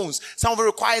precious stones. Some of it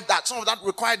requires that. Some of that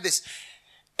requires this.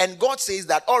 And God says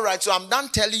that, all right, so I'm done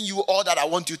telling you all that I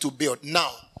want you to build. Now,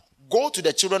 go to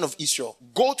the children of Israel.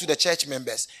 Go to the church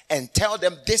members and tell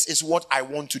them this is what I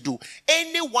want to do.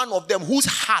 Any one of them whose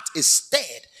heart is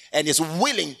stirred and is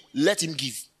willing, let him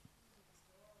give.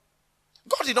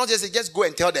 God did not just say, just go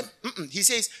and tell them. He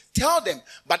says, tell them.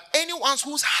 But anyone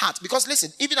whose heart, because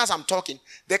listen, even as I'm talking,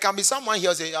 there can be someone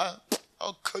here say,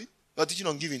 okay, you're teaching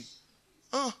on giving.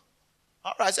 All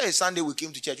right, so it's Sunday we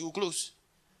came to church, we'll close.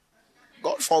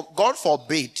 God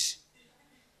forbid.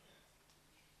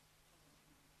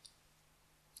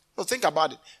 So think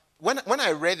about it. When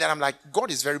I read that, I'm like,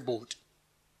 God is very bold.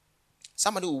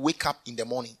 Somebody will wake up in the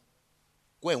morning,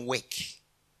 go and work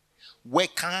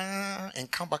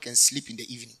and come back and sleep in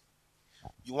the evening.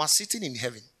 You are sitting in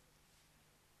heaven.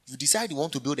 You decide you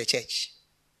want to build a church,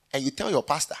 and you tell your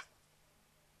pastor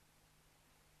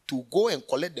to go and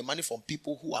collect the money from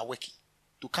people who are working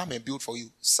to come and build for you.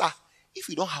 Sir, if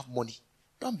you don't have money,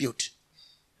 don't build.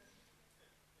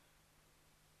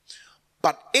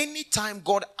 But anytime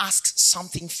God asks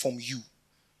something from you,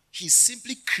 he's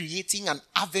simply creating an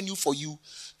avenue for you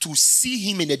to see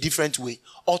him in a different way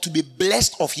or to be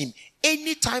blessed of him.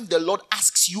 Anytime the Lord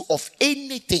asks you of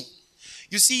anything.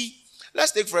 You see,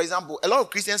 let's take for example, a lot of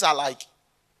Christians are like,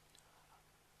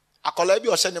 akọla ebi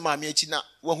ọhyẹ ne maame akyi na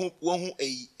wahu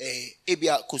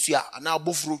ebia kosua ana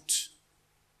abo fruit.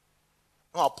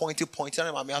 No point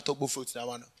na maame ato bo fruit na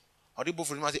one. Or the bo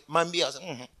fruit ma say man bi as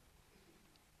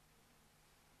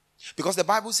Because the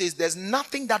Bible says there's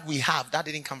nothing that we have that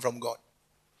didn't come from God.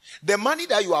 The money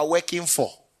that you are working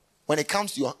for, when it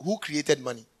comes to who created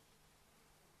money?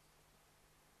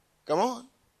 Come on.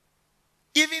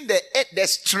 Even the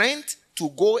strength to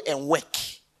go and work.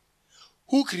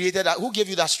 Who created that? Who gave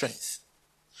you that strength?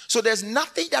 So there's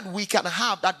nothing that we can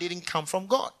have that didn't come from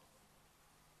God.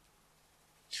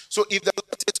 So if the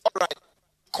Lord says, all right,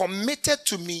 committed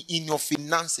to me in your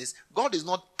finances, God is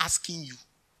not asking you.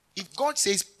 If God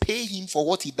says pay him for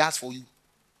what he does for you,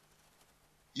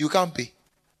 you can't pay.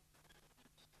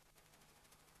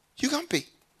 You can't pay.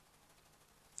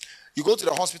 You go to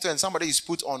the hospital and somebody is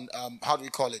put on, how do we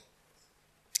call it?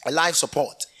 A life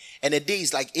support. And a day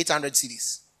is like 800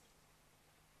 cedis.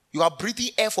 You are breathing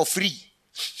air for free.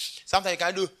 Sometimes you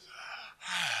can do.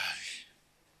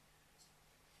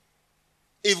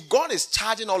 If God is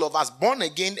charging all of us, born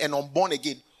again and unborn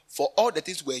again, for all the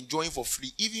things we're enjoying for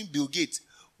free, even Bill Gates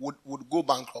would go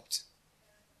bankrupt.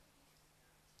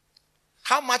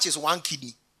 How much is one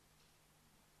kidney?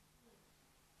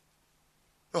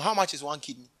 No, how much is one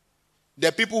kidney?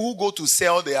 The people who go to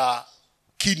sell their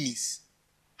kidneys,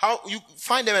 how you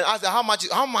find them and ask them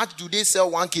how much do they sell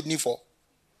one kidney for?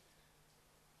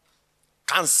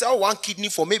 Can sell one kidney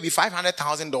for maybe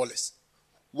 $500,000.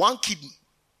 One kidney.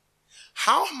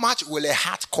 How much will a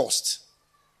heart cost?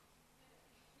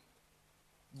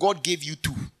 God gave you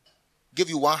two. Gave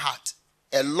you one heart.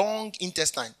 A long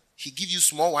intestine. He gives you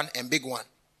small one and big one.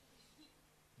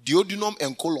 Duodenum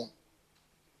and colon.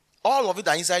 All of it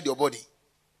are inside your body.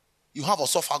 You have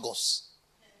esophagus.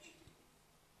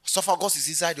 Esophagus is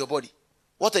inside your body.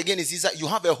 What again is inside? You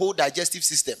have a whole digestive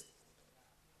system.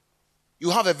 You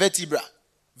have a vertebra.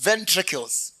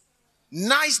 Ventricles.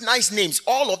 Nice names.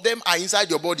 All of them are inside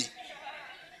your body.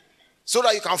 So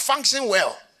that you can function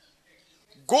well.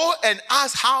 Go and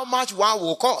ask how much one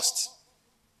will cost.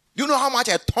 Do you know how much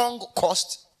a tongue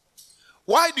costs?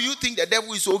 Why do you think the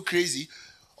devil is so crazy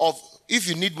of if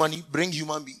you need money, bring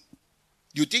human being?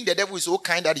 You think the devil is so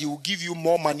kind that he will give you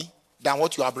more money than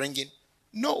what you are bringing?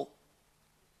 No.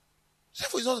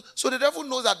 So the devil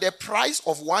knows that the price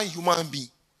of one human being,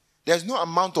 there's no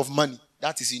amount of money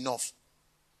that is enough.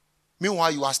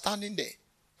 Meanwhile, you are standing there.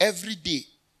 Every day,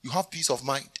 you have peace of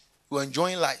mind. You are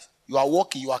enjoying life. You are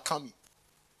walking, you are coming.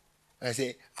 And I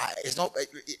say,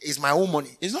 it's my own money.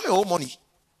 It's not your own money.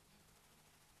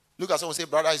 Look at someone and say,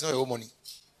 brother, it's not your own money.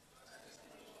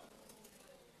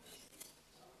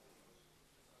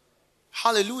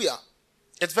 Hallelujah.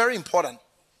 It's very important.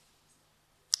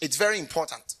 It's very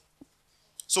important.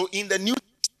 So in the New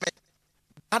Testament,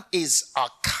 that is our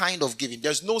kind of giving.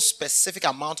 There's no specific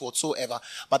amount whatsoever,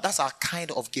 but that's our kind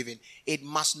of giving. It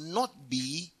must not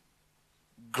be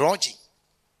grudging.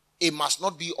 It must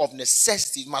not be of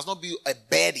necessity. It must not be a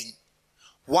burden.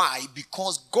 Why?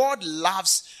 Because God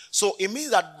loves. So it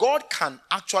means that God can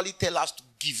actually tell us to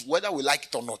give, whether we like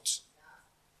it or not.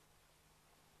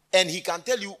 And he can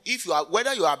tell you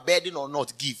whether you are burdened or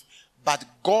not, give. But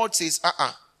God says,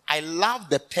 I love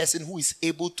the person who is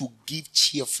able to give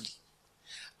cheerfully.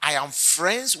 I am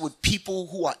friends with people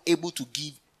who are able to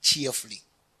give cheerfully.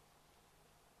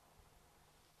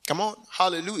 Come on.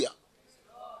 Hallelujah.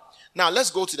 Now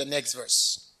let's go to the next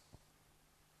verse.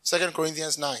 2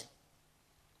 Corinthians 9.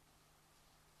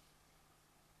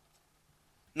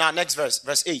 Now next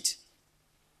verse 8.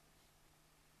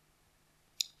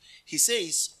 He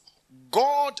says,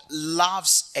 God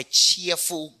loves a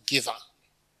cheerful giver.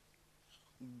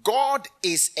 God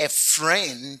is a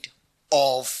friend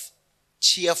of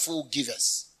cheerful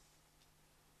givers.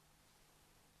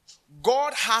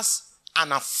 God has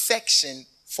an affection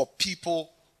for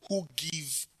people who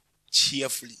give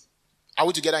cheerfully. Are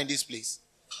we together in this place?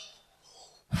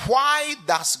 Why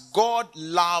does God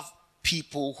love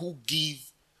people who give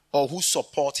or who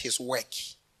support his work?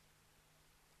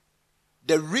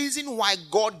 The reason why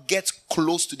God gets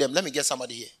close to them. Let me get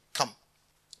somebody here. Come.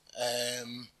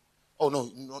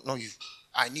 No, you.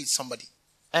 I need somebody.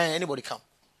 Anybody come.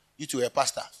 You two are a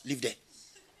pastor. Live there.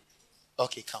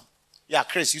 Okay, come. Yeah,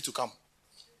 Chris, you two come.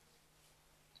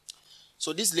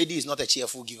 So this lady is not a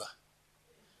cheerful giver.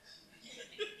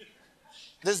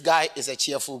 This guy is a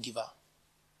cheerful giver.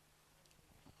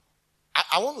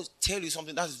 I want to tell you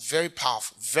something that's very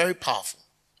powerful. Very powerful.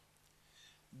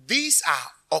 These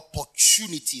are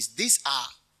opportunities. These are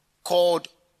called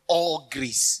all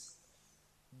grace.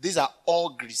 These are all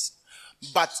grace.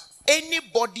 But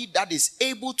anybody that is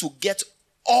able to get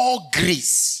all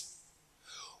grace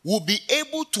will be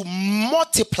able to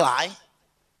multiply.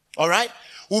 All right?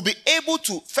 Will be able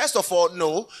to, first of all,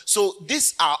 know. So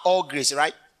these are all grace,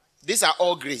 right? These are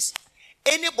all grace.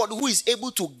 Anybody who is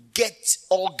able to get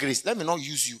all grace, let me not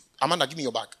use you. Amanda, give me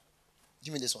your bag.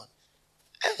 Give me this one.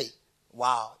 Hey.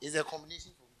 Wow, is there a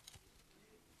combination for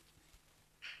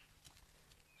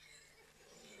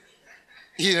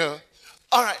me? You know.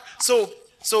 All right. So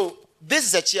this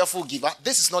is a cheerful giver.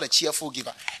 This is not a cheerful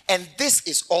giver. And this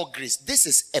is all grace. This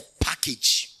is a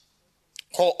package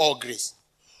called all grace.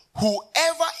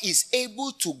 Whoever is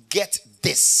able to get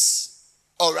this,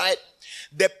 all right,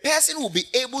 the person will be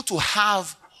able to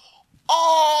have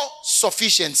all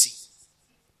sufficiency.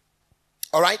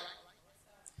 All right?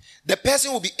 The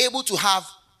person will be able to have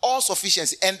all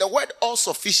sufficiency. And the word all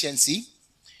sufficiency,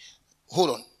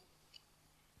 hold on.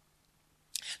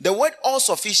 The word all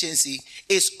sufficiency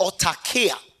is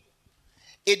autarkia.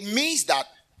 It means that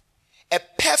a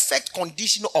perfect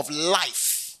condition of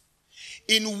life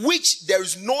in which there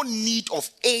is no need of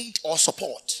aid or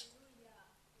support.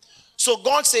 So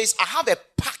God says, I have a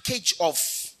package of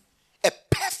a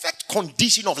perfect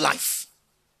condition of life.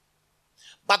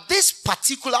 But this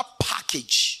particular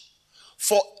package,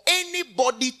 for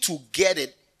anybody to get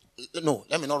it, no,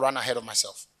 let me not run ahead of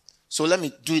myself. So let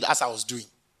me do it as I was doing.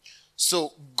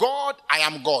 So God, I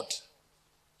am God.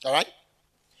 All right?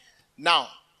 Now,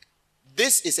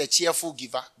 this is a cheerful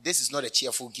giver. This is not a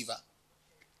cheerful giver.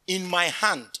 In my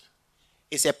hand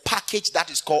is a package that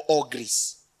is called all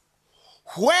grace.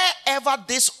 Wherever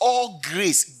this all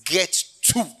grace gets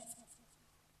to,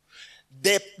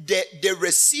 the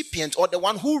recipient or the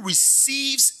one who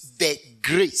receives the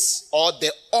grace or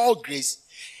the all grace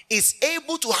is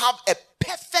able to have a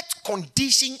perfect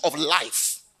condition of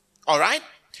life. All right?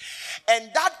 And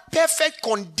that perfect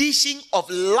condition of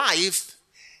life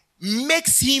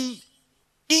makes him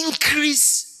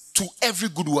increase to every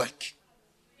good work.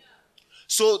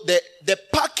 So the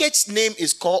package name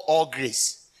is called all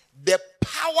grace. The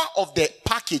power of the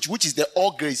package, which is the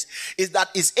all grace, is that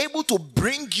it's able to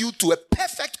bring you to a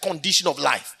perfect condition of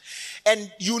life.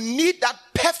 And you need that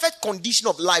perfect condition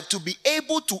of life to be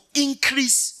able to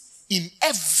increase in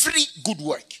every good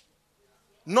work.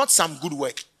 Not some good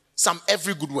work, some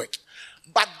every good work.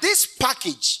 But this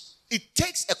package, it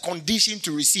takes a condition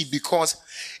to receive, because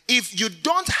if you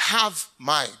don't have,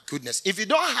 my goodness, if you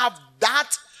don't have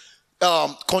that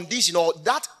condition or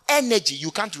that energy,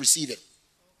 you can't receive it.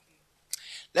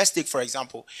 Let's take, for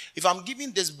example, if I'm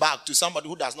giving this bag to somebody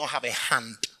who does not have a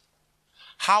hand,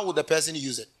 how will the person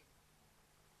use it?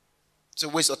 It's a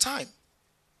waste of time.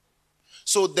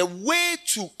 So the way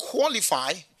to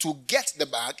qualify to get the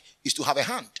bag is to have a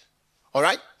hand. All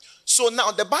right? So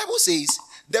now the Bible says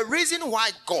the reason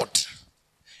why God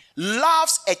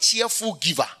loves a cheerful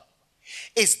giver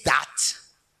is that,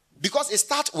 because it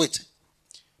starts with,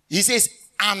 he says,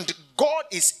 and God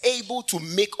is able to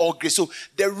make all grace. So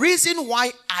the reason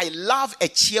why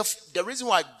the reason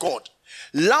why God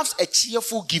loves a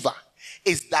cheerful giver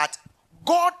is that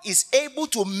God is able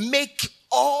to make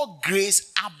all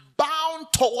grace abound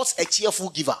towards a cheerful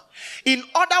giver. In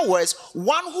other words,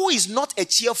 one who is not a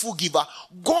cheerful giver,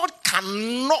 God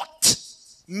cannot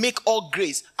make all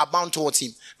grace abound towards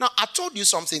him. Now, I told you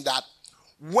something, that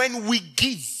when we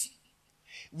give,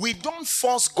 we don't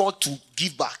force God to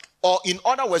give back. Or in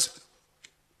other words,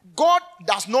 God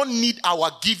does not need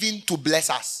our giving to bless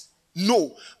us.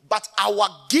 No, but our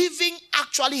giving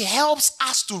actually helps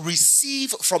us to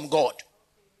receive from God.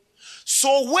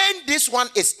 So when this one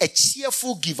is a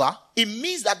cheerful giver, it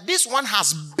means that this one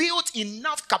has built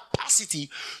enough capacity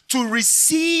to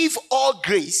receive all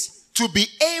grace, to be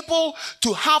able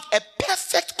to have a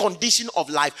perfect condition of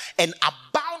life and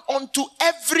abound unto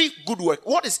every good work.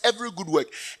 What is every good work?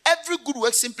 Every good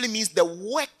work simply means the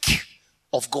work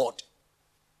of God.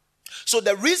 So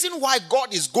the reason why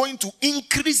God is going to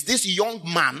increase this young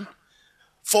man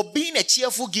for being a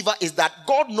cheerful giver is that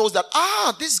God knows that,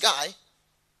 this guy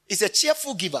is a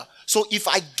cheerful giver. So if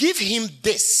I give him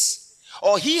this,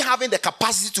 or he having the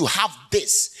capacity to have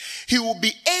this, he will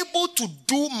be able to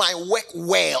do my work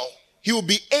well. He will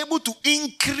be able to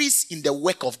increase in the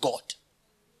work of God.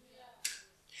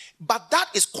 But that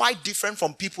is quite different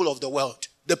from people of the world.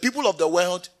 The people of the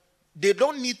world, they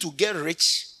don't need to get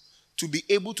rich to be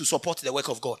able to support the work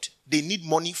of God. They need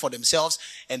money for themselves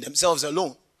and themselves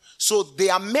alone. So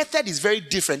their method is very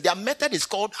different. Their method is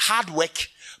called hard work,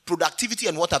 productivity,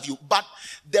 and what have you. But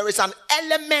there is an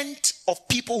element of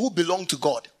people who belong to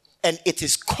God, and it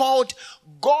is called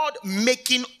God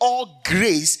making all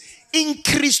grace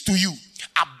increase to you,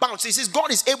 abound. So he says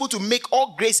God is able to make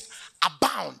all grace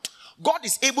abound. God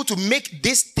is able to make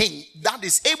this thing that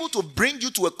is able to bring you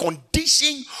to a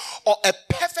condition or a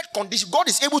perfect condition. God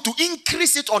is able to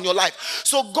increase it on your life.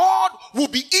 So God will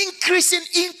be increasing.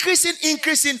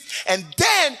 And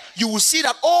then you will see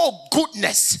that, oh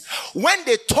goodness, when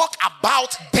they talk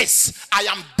about this, I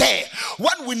am there.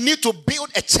 When we need to build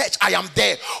a church, I am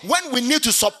there. When we need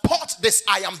to support this,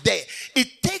 I am there.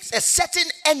 It takes a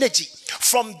certain energy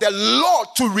from the Lord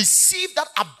to receive that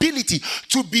ability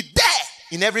to be there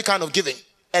in every kind of giving.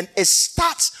 And it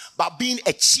starts by being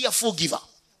a cheerful giver.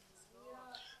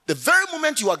 The very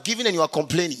moment you are giving and you are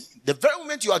complaining, the very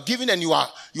moment you are giving and you are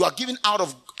giving out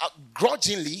of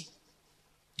grudgingly,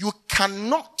 you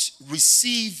cannot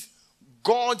receive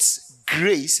God's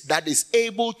grace that is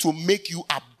able to make you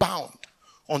abound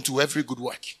unto every good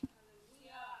work.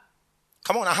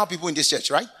 Come on, I have people in this church,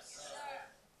 right?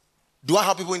 Do I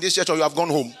have people in this church, or you have gone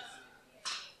home?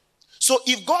 So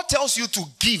if God tells you to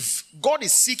give, God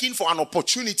is seeking for an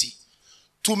opportunity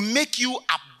to make you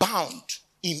abound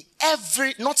in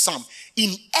every, not some,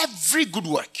 in every good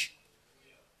work.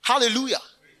 Hallelujah.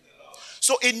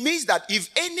 So it means that if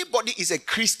anybody is a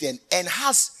Christian and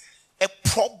has a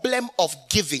problem of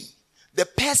giving, the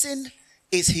person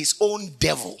is his own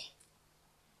devil.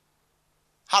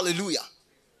 Hallelujah.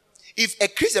 If a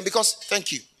Christian, because,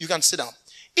 thank you, you can sit down.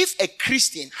 If a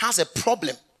Christian has a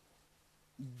problem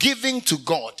giving to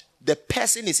God, the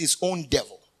person is his own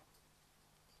devil.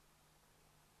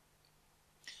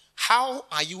 How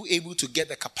are you able to get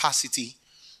the capacity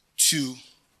to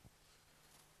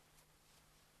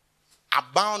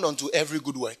abound unto every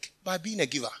good work? By being a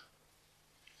giver.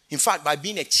 In fact, by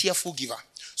being a cheerful giver.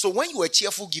 So when you are a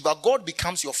cheerful giver, God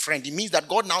becomes your friend. It means that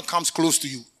God now comes close to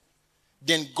you.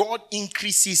 Then God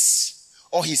increases,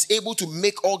 or he's able to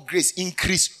make all grace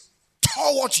increase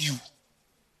towards you.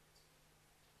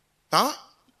 Huh?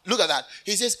 Look at that.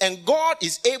 He says, and God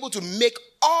is able to make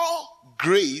all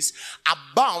grace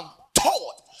abound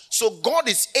toward. So God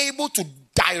is able to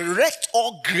direct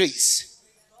all grace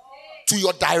to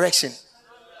your direction.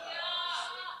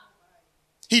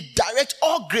 He directs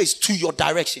all grace to your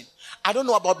direction. I don't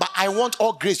know about, but I want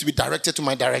all grace to be directed to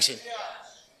my direction.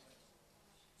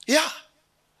 Yeah.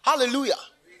 Hallelujah.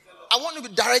 I want to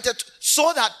be directed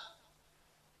so that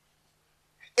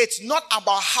It's not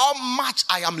about how much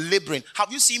I am laboring.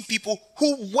 Have you seen people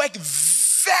who work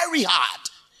very hard,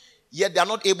 yet they are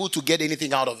not able to get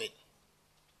anything out of it?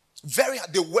 Very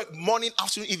hard. They work morning,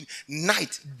 afternoon, evening,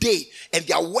 night, day, and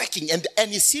they are working, and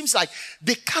it seems like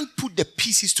they can't put the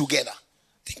pieces together.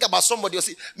 Think about somebody else.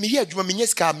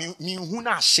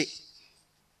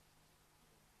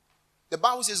 The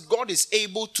Bible says God is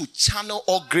able to channel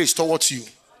all grace towards you.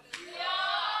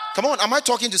 Come on, am I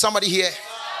talking to somebody here?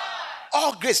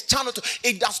 All grace channel to.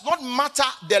 It does not matter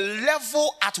the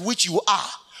level at which you are.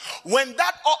 When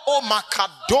that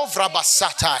makadovra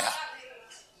basataya.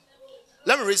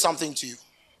 Let me read something to you.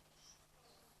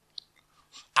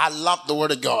 I love the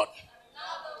word of God.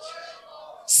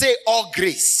 Say all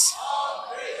grace,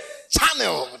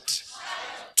 channeled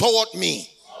toward me.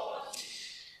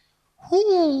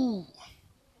 Whoo.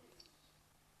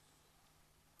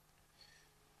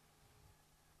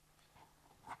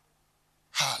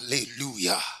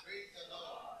 Hallelujah.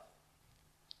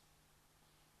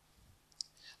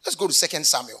 Let's go to 2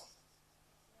 Samuel.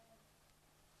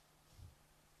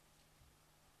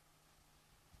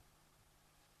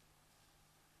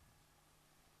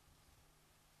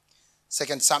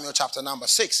 Second Samuel chapter number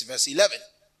 6, verse 11.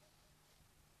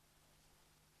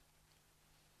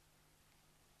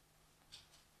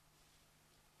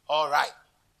 All right.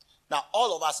 Now,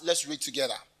 all of us, let's read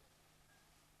together.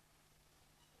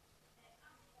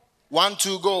 1,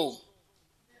 2, go.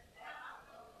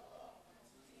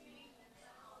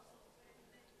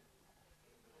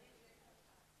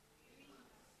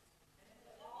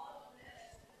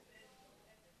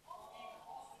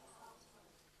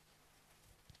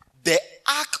 The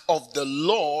ark of the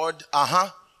Lord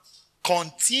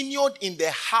continued in the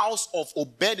house of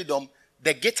Obed-Edom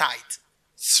the Gittite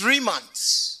 3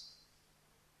 months.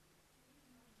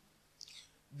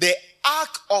 The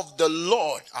ark of the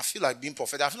Lord. I feel like being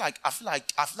prophetic. I feel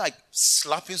like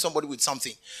slapping somebody with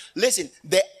something. Listen,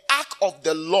 the ark of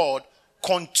the Lord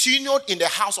continued in the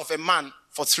house of a man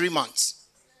for 3 months.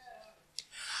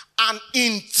 And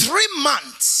in 3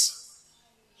 months,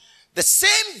 the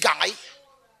same guy,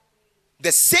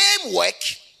 the same work,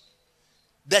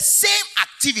 the same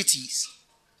activities,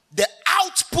 the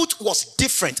output was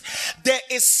different. There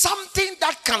is something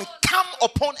that can come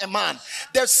upon a man.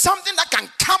 There's something that can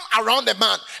come around a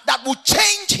man that will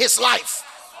change his life.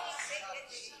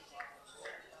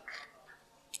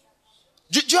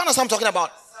 Do you understand what I'm talking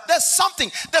about? There's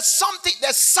something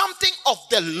of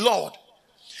the Lord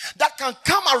that can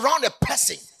come around a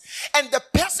person, and the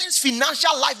person's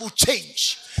financial life will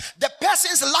change. The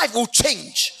person's life will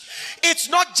change. It's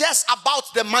not just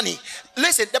about the money.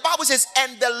 Listen, the Bible says,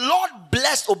 and the Lord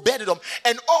blessed Obed-Edom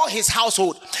and all his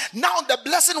household. Now the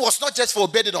blessing was not just for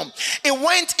Obed-Edom. It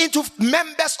went into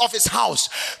members of his house.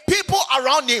 People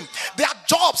around him, their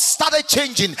jobs started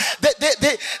changing.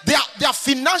 Their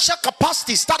financial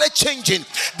capacity started changing.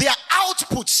 Their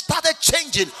output started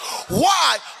changing.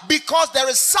 Why? Because there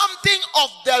is something of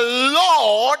the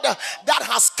Lord that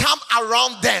has come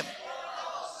around them.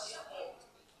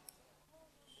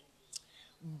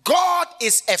 God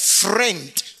is a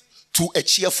friend to a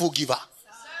cheerful giver.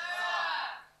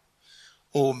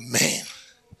 Oh man,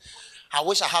 I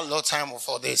wish I had a lot of time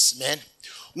for this, man.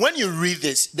 When you read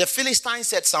this, the Philistines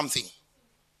said something.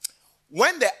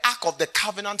 When the Ark of the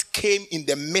Covenant came in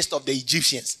the midst of the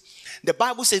Egyptians, the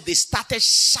Bible says they started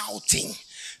shouting.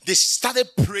 They started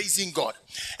praising God.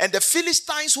 And the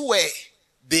Philistines, who were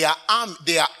their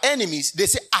enemies, they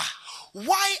say,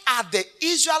 why are the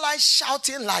Israelites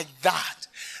shouting like that?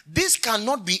 This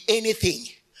cannot be anything.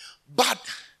 But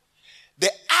the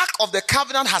Ark of the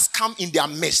Covenant has come in their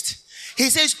midst. He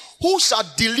says, who shall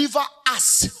deliver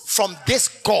us from this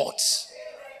God?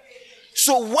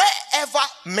 So wherever,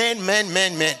 wherever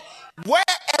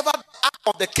the Ark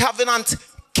of the Covenant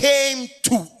came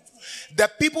to, the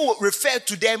people would refer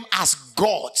to them as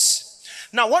gods.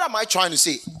 Now, what am I trying to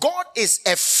say? God is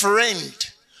a friend.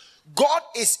 God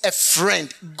is a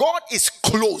friend. God is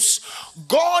close.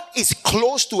 God is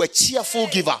close to a cheerful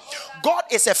giver. God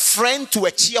is a friend to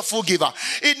a cheerful giver.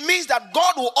 It means that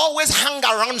God will always hang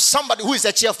around somebody who is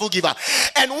a cheerful giver.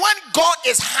 And when God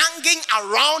is hanging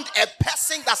around a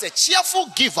person that's a cheerful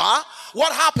giver,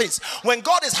 what happens? When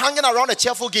God is hanging around a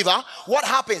cheerful giver, what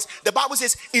happens? The Bible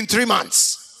says in 3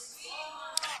 months.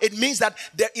 It means that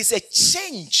there is a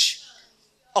change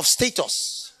of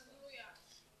status.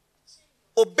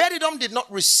 Obed-Edom did not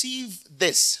receive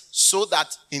this so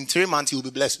that in 3 months he will be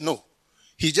blessed. No,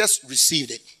 he just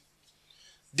received it.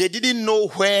 They didn't know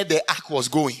where the ark was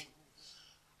going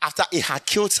after it had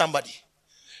killed somebody.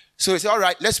 So he said, all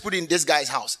right, let's put it in this guy's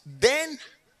house. Then,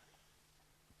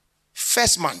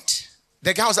 first month,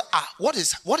 The guy was like,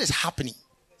 what is happening?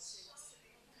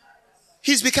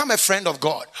 He's become a friend of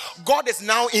God. God is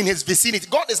now in his vicinity.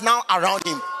 God is now around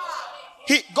him.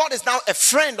 God is now a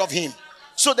friend of him.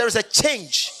 So there is a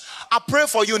change. I pray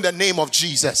for you in the name of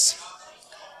Jesus.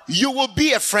 You will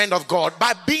be a friend of God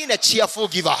by being a cheerful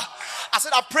giver. I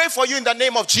said, I pray for you in the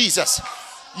name of Jesus.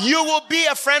 You will be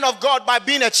a friend of God by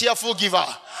being a cheerful giver.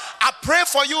 I pray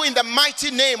for you in the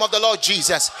mighty name of the Lord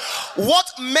Jesus. What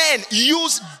men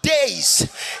use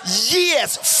days,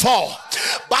 years for,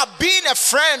 by being a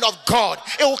friend of God,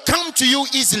 it will come to you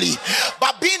easily.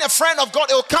 By being a friend of God,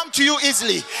 it will come to you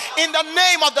easily. In the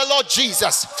name of the Lord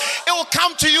Jesus, it will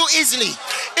come to you easily.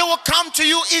 It will come to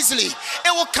you easily.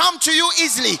 It will come to you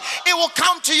easily. It will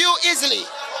come to you easily.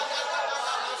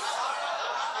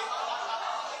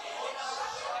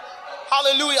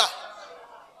 Hallelujah.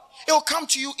 It will come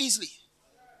to you easily.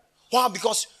 Why?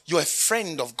 Because you're a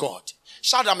friend of God.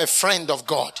 Shout, I'm a friend of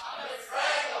God. I'm a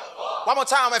friend of God. One more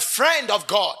time, I'm a friend of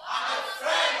God.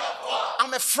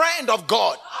 I'm a friend of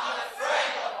God. I'm a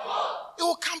friend of God. It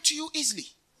will come to you easily.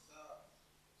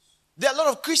 There are a lot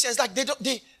of Christians like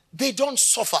they don't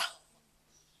suffer.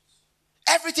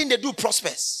 Everything they do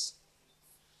prospers.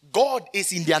 God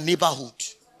is in their neighborhood.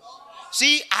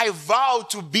 See, I vow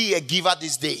to be a giver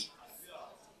this day.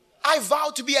 I vow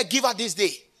to be a giver this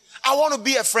day. I want to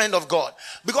be a friend of God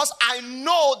because I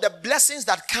know the blessings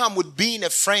that come with being a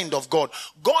friend of God.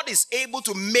 God is able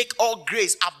to make all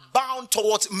grace abound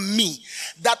towards me,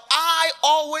 that I,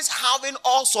 always having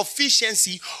all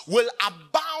sufficiency, will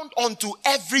abound unto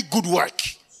every good work.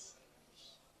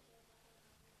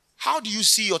 How do you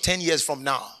see your 10 years from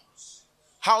now?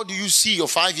 How do you see your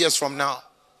 5 years from now?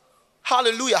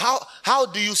 Hallelujah. How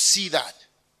do you see that?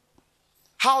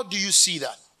 How do you see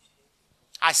that?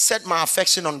 I set my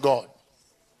affection on God.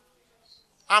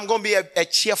 I'm going to be a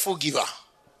cheerful giver.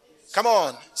 Come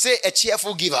on. Say a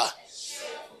cheerful giver.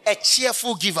 A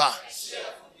cheerful giver.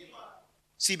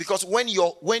 See, because when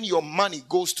your money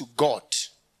goes to God,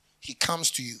 he comes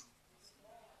to you.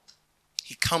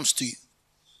 He comes to you.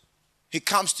 He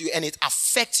comes to you and it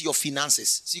affects your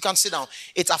finances. So you can sit down.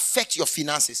 It affects your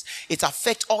finances. It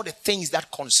affects all the things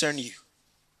that concern you.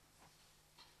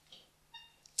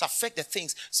 Affect the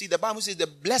things. See, the Bible says the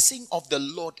blessing of the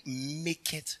Lord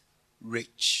maketh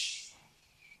rich.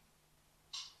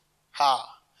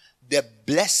 The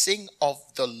blessing of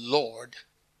the Lord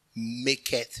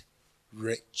maketh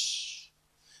rich.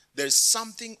 There's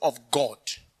something of God.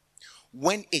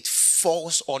 When it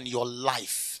falls on your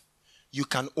life, you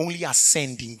can only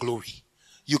ascend in glory.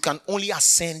 You can only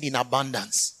ascend in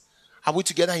abundance. Are we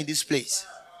together in this place?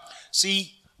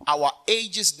 See, our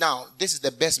ages now, this is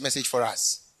the best message for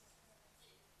us.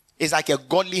 It's like a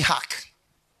godly hack.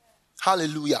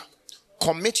 Hallelujah.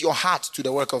 Commit your heart to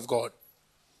the work of God.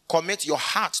 Commit your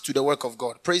heart to the work of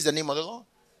God. Praise the name of the Lord.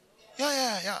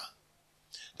 Yeah.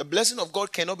 The blessing of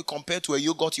God cannot be compared to a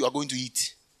yogurt you are going to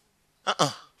eat.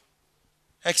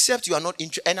 Except you are not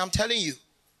interested. And I'm telling you,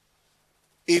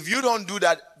 if you don't do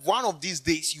that, one of these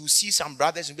days you see some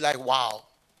brothers and be like, wow,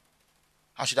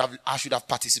 I should have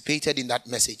participated in that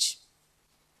message.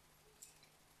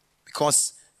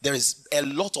 Because there is a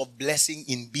lot of blessing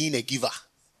in being a giver.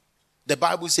 The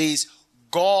Bible says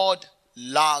God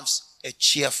loves a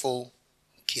cheerful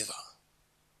giver.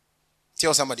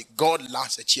 Tell somebody, God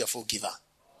loves a cheerful giver.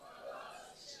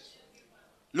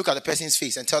 Look at the person's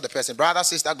face and tell the person, brother,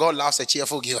 sister, God loves a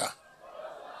cheerful giver.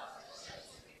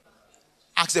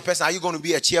 Ask the person, are you going to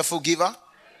be a cheerful giver?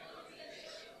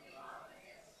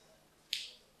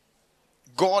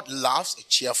 God loves a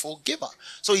cheerful giver.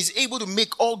 So he's able to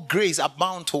make all grace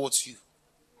abound towards you.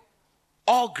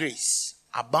 All grace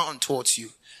abound towards you.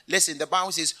 Listen, the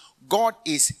Bible says God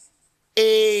is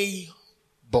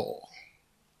able.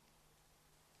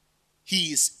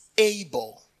 He is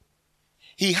able.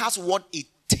 He has what it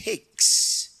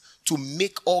takes to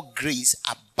make all grace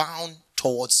abound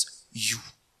towards you.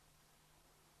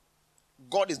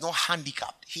 God is not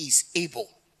handicapped. He is able.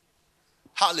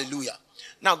 Hallelujah.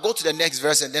 Now go to the next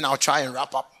verse and then I'll try and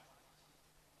wrap up.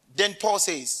 Then Paul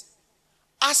says,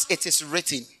 as it is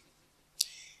written,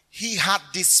 he had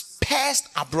dispersed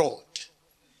abroad.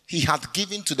 He hath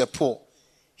given to the poor.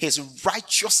 His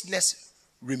righteousness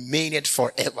remaineth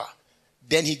forever.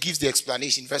 Then he gives the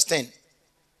explanation. Verse 10.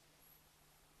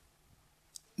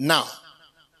 Now,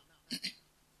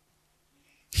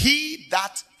 he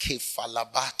that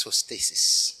kephalabatos.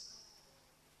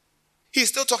 He's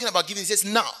still talking about giving. He says,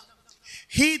 now,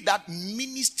 he that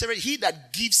ministered, he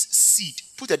that gives seed.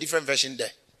 Put a different version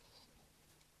there.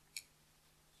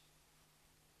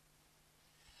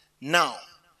 Now,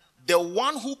 the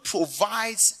one who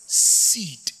provides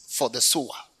seed for the sower.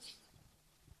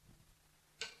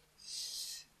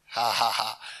 Ha ha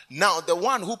ha. Now, the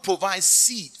one who provides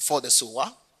seed for the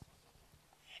sower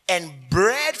and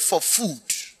bread for food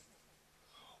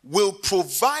will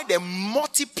provide and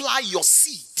multiply your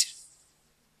seed.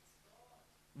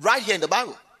 Right here in the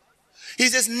Bible. He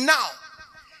says, now,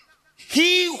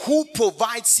 he who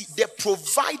provides seed, the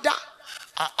provider,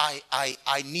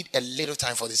 I need a little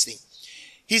time for this thing.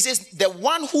 He says, the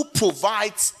one who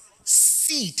provides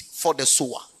seed for the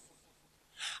sower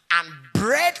and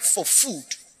bread for food.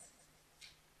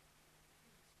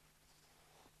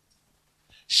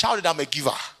 Shout it, I'm a giver.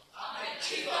 I'm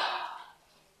a giver.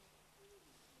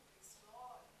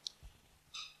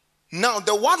 Now,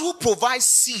 the one who provides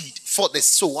seed for the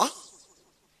sower,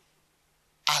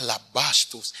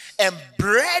 alabastos, and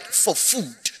bread for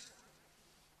food,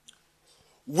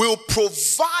 will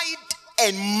provide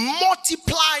and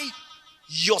multiply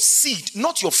your seed,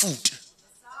 not your food.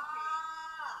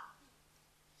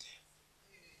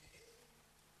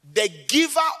 The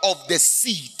giver of the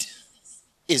seed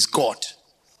is God.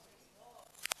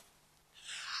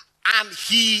 And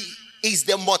he is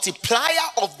the multiplier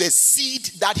of the seed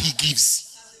that he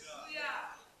gives.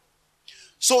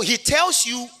 So he tells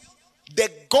you the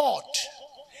God,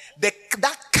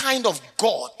 that kind of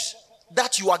God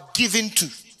that you are given to.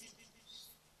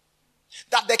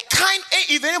 That the kind,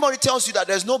 if anybody tells you that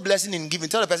there's no blessing in giving,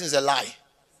 tell the person it's a lie.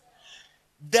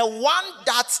 The one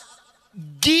that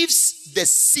gives the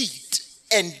seed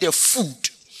and the food,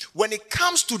 when it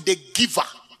comes to the giver,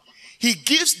 he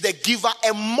gives the giver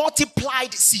a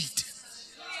multiplied seed.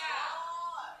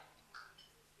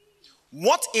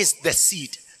 What is the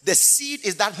seed? The seed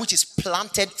is that which is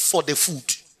planted for the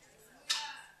food.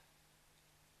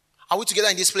 Are we together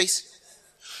in this place?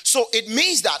 So it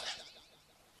means that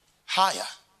higher,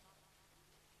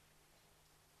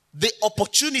 the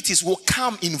opportunities will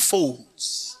come in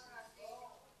folds.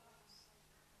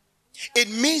 It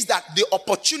means that the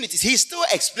opportunities, he's still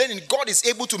explaining, God is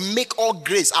able to make all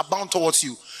grace abound towards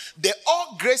you. The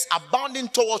all grace abounding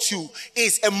towards you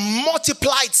is a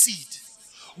multiplied seed.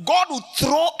 God will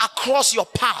throw across your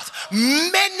path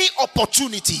many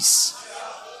opportunities.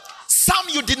 Some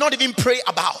you did not even pray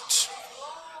about.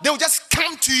 They will just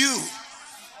come to you.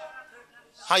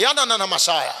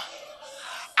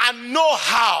 And know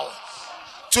how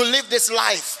to live this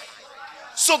life.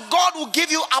 So God will give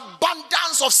you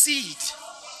abundance of seed,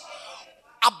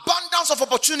 abundance of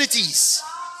opportunities,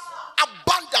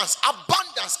 abundance,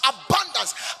 abundance,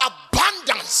 abundance,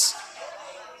 abundance.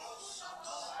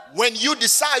 When you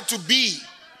decide to be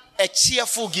a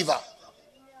cheerful giver.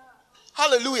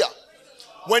 Hallelujah.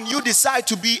 When you decide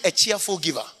to be a cheerful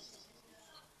giver.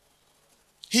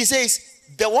 He says,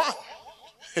 the one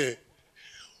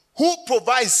who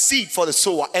provides seed for the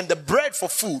sower and the bread for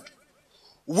food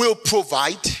will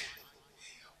provide.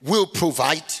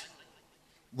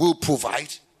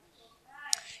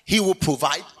 He will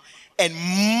provide and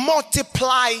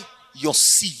multiply your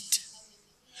seed.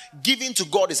 Giving to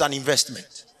God is an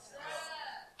investment.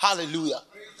 Hallelujah.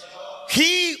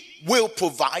 He will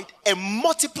provide and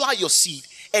multiply your seed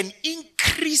and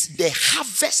increase the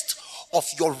harvest of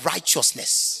your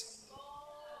righteousness.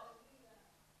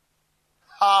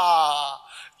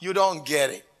 You don't get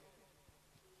it.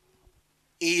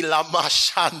 He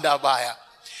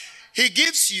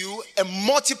gives you a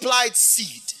multiplied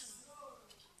seed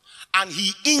and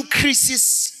he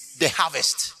increases the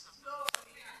harvest.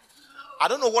 I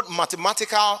don't know what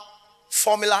mathematical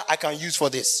formula I can use for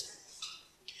this.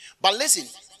 But listen.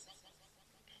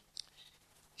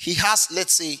 He has,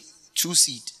 let's say, 2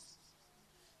 seed.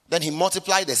 Then he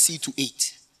multiplied the seed to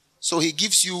 8. So he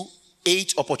gives you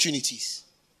 8 opportunities.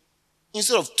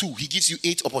 Instead of 2, he gives you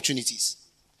 8 opportunities.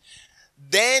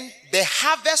 Then the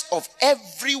harvest of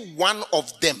every one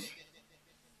of them,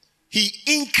 he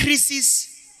increases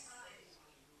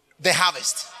the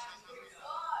harvest.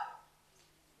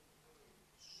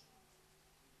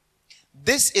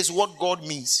 This is what God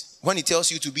means when he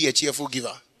tells you to be a cheerful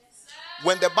giver.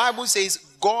 When the Bible says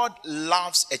God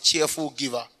loves a cheerful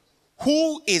giver,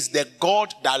 who is the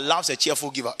God that loves a cheerful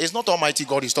giver? It's not Almighty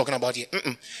God he's talking about here.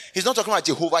 He's not talking about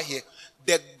Jehovah here.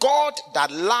 The God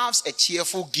that loves a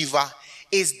cheerful giver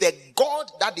is the God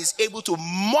that is able to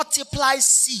multiply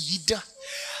seed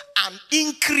and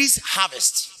increase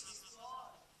harvest.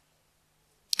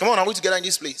 Come on, are we together in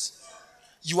this place?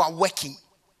 You are working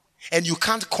and you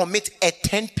can't commit a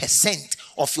 10%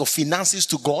 of your finances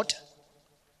to God.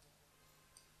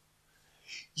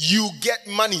 You get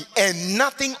money and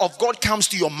nothing of God comes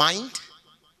to your mind.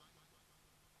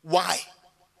 Why?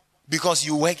 Because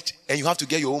you worked and you have to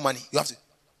get your own money. You have to.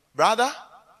 Brother,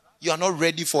 you are not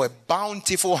ready for a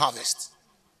bountiful harvest.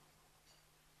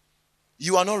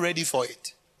 You are not ready for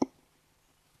it.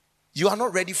 You are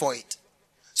not ready for it.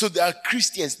 So there are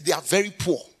Christians, they are very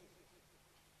poor.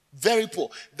 Very poor.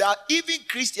 There are even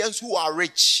Christians who are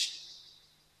rich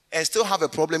and still have a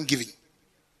problem giving.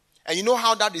 And you know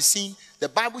how that is seen? The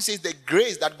Bible says the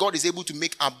grace that God is able to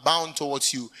make abound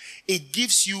towards you, it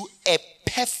gives you a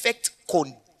perfect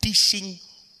condition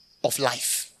of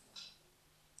life.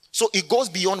 So it goes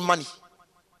beyond money.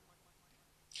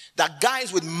 That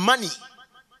guys with money,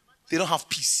 they don't have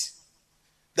peace.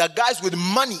 That guys with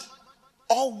money,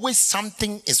 always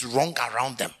something is wrong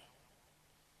around them.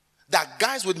 That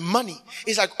guys with money,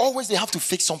 it's like always they have to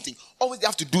fix something. Always they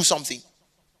have to do something.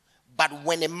 But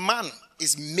when a man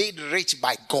is made rich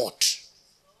by God,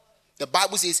 the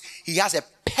Bible says he has a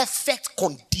perfect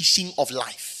condition of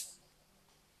life.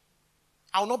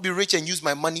 I will not be rich and use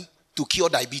my money to cure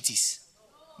diabetes.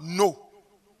 No.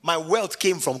 My wealth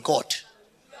came from God.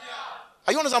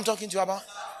 Are you understand what I'm talking to you about?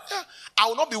 Yeah. I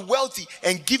will not be wealthy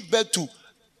and give birth to.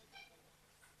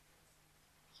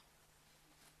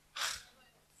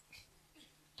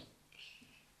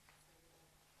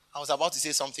 I was about to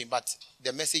say something, but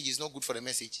the message is not good for the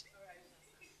message.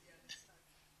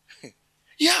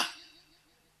 Yeah.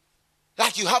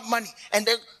 Like you have money and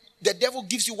then the devil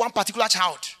gives you one particular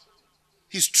child.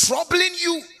 He's troubling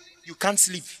you. You can't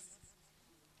sleep.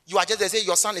 You are just, they say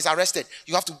your son is arrested.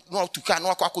 You have to know to can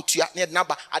no to near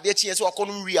number. Adechi so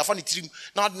akonum ri afani trim.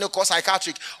 Now no cause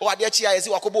psychiatric. Or adechi esi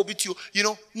wakobo bit you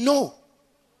know. No.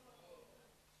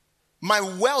 My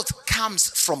wealth comes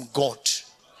from God.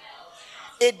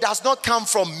 It does not come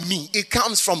from me. It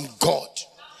comes from God.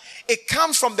 It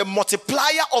comes from the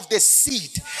multiplier of the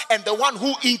seed and the one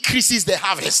who increases the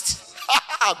harvest.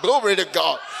 Glory to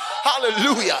God.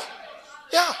 Hallelujah.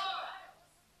 Yeah.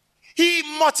 He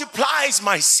multiplies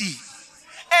my seed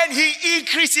and he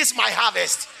increases my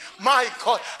harvest. My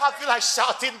God, I feel like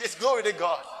shouting this. Glory to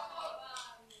God.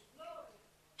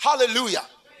 Hallelujah.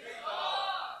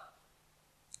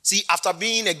 See, after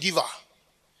being a giver,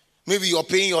 maybe you're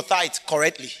paying your tithe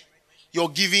correctly. You're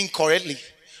giving correctly.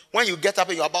 When you get up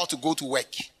and you're about to go to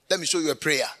work, let me show you a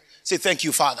prayer. Say, thank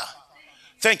you, Father.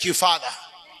 Thank you, Father.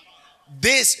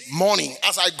 This morning,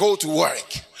 as I go to work,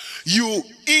 you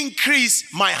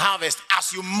increase my harvest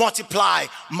as you multiply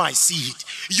my seed.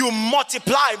 You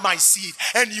multiply my seed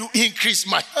and you increase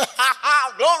my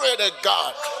glory to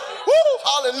God. Woo,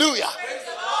 hallelujah.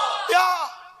 Yeah.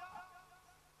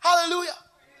 Hallelujah.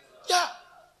 Yeah.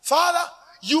 Father,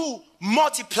 you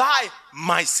multiply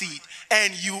my seed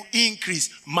and you increase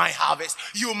my harvest.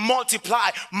 You multiply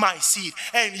my seed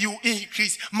and you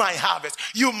increase my harvest.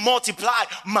 You multiply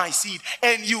my seed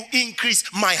and you increase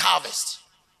my harvest.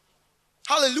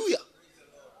 Hallelujah.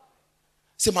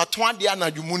 Say my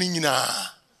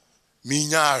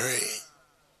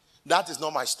that is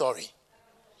not my story.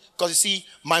 Because you see,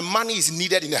 my money is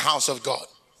needed in the house of God.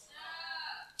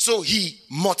 So he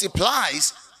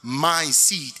multiplies my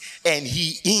seed and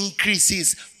he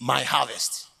increases my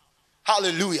harvest.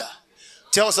 Hallelujah.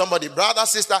 Tell somebody, brother,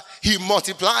 sister, he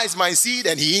multiplies my seed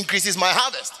and he increases my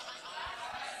harvest.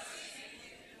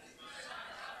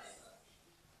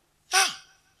 Ah.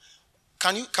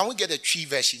 Can we get a tree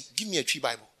version? Give me a tree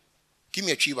Bible. Give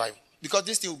me a tree Bible. Because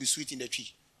this thing will be sweet in the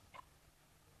tree.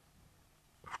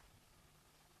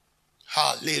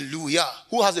 Hallelujah.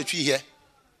 Who has a tree here?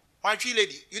 My tree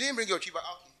lady. You didn't bring your tree Bible.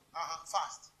 Okay.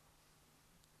 Fast.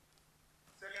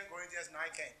 2 Corinthians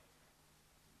 9:10.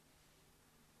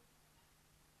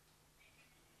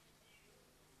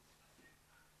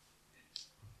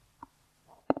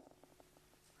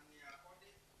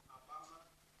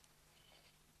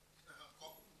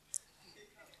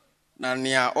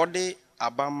 Nania ode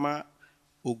abama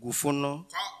ogufono.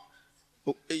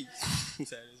 Oh, hey. You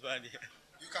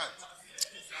can't.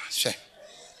 Sure.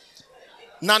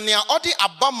 Nania ode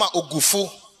abama ogufo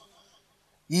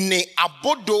ne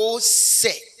abodo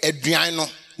se aduan no.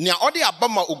 Nia ode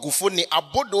abama ogufo ne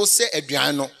abodo se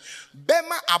aduan no.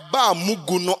 Bema aba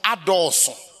mugu no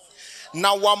adoso.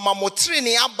 Na wama motre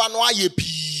ne aba no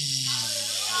ayepi.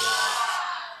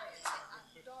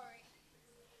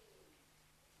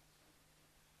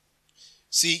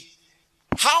 See,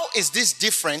 how is this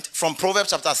different from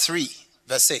Proverbs chapter 3,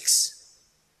 verse 6?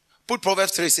 Put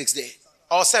Proverbs 3:6 there.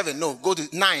 Or 7, no, go to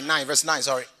 9, verse 9,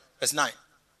 sorry. Verse 9.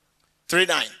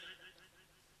 3:9.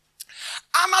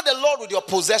 Honor the Lord with your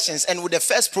possessions and with the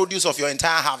first produce of your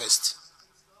entire harvest.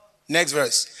 Next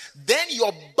verse. Then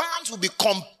your barns will be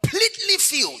completely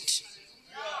filled.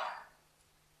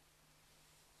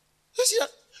 You see that?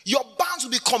 Your barns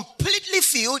will be completely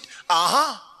filled.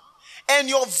 And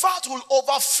your vat will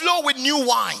overflow with new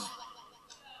wine.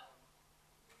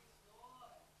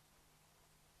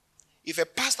 If a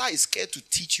pastor is scared to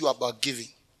teach you about giving,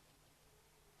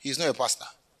 He's not a pastor.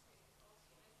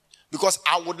 Because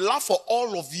I would love for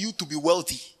all of you to be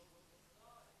wealthy.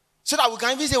 So that we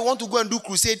can even say we want to go and do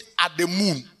crusade at the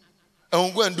moon. And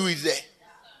we'll go and do it there.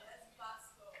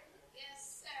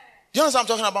 Do you understand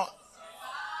what I'm talking about?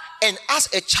 And as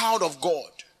a child of God,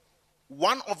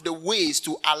 one of the ways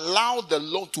to allow the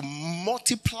Lord to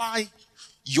multiply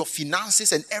your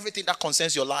finances and everything that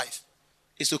concerns your life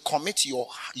is to commit your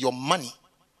money,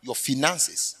 your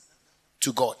finances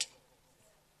to God.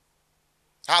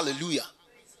 Hallelujah.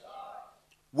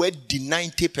 Where the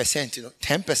 90%,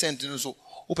 10%, so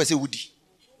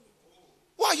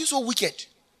why are you so wicked?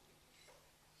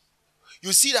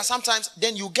 You see that sometimes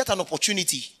then you get an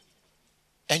opportunity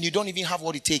and you don't even have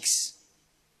what it takes.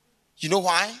 You know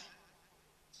why?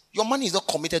 Your money is not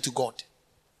committed to God.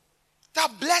 There are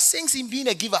blessings in being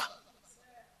a giver.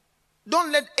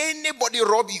 Don't let anybody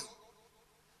rob you.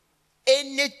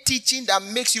 Any teaching that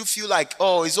makes you feel like,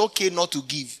 oh, it's okay not to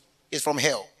give is from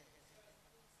hell.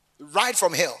 Right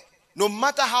from hell. No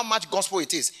matter how much gospel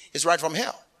it is, it's right from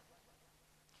hell.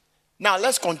 Now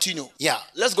let's continue. Yeah,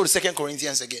 let's go to 2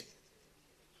 Corinthians again.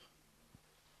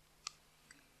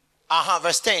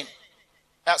 Verse 10.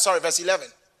 Verse 11.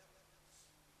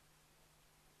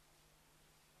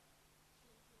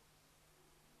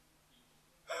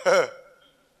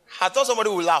 I thought somebody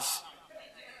would laugh.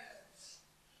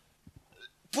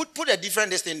 Put a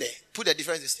different thing there. Put a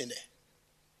different thing there.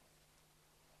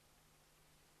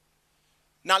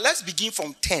 Now let's begin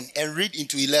from 10 and read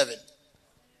into 11.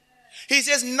 He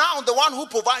says, now the one who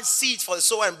provides seed for the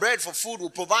sower and bread for food will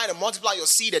provide and multiply your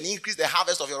seed and increase the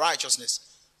harvest of your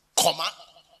righteousness. Comma.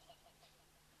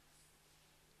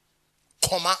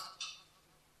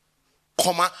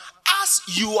 As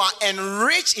you are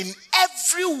enriched in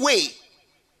every way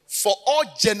for all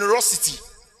generosity.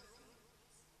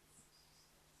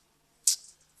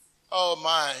 Oh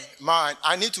my,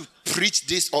 I need to preach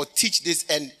this or teach this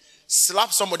and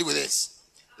slap somebody with this.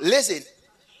 Listen,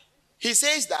 he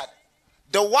says that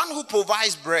the one who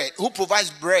provides bread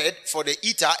for the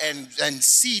eater and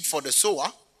seed for the sower,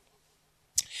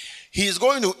 he is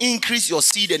going to increase your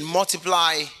seed and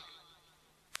multiply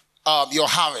your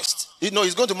harvest.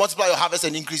 He's going to multiply your harvest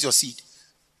and increase your seed.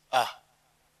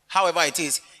 However it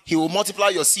is, he will multiply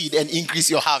your seed and increase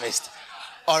your harvest.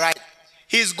 All right.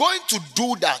 He's going to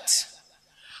do that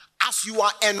as you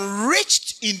are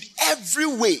enriched in every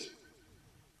way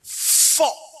for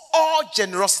all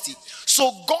generosity.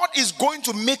 So God is going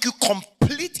to make you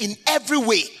complete in every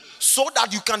way so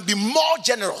that you can be more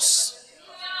generous.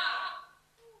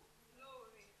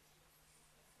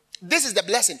 This is the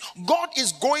blessing. God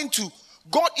is going to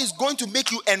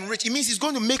make you enrich. It means he's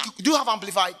going to make you, do you have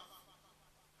amplified?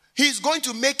 He's going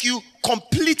to make you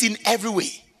complete in every way.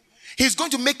 He's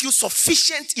going to make you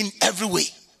sufficient in every way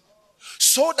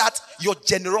so that your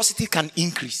generosity can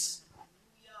increase.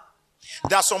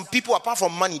 There are some people, apart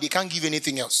from money, they can't give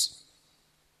anything else.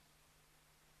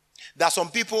 There are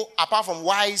some people, apart from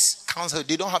wise counsel,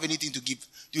 they don't have anything to give.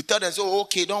 You tell them, oh,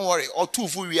 okay, don't worry. Or two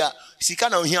full we are.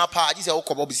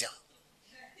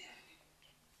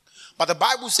 But the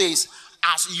Bible says,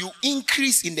 as you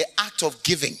increase in the act of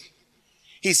giving,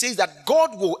 he says that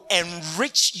God will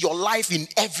enrich your life in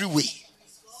every way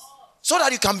so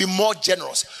that you can be more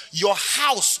generous. Your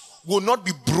house will not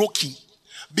be broken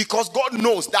because God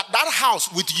knows that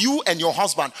house with you and your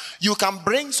husband, you can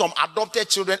bring some adopted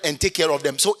children and take care of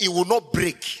them so it will not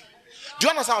break. Do you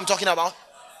understand what I'm talking about?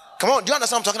 Come on, do you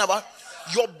understand what I'm talking about?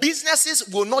 Your businesses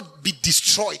will not be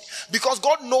destroyed because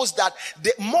God knows that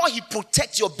the more he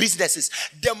protects your businesses,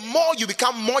 the more you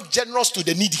become more generous to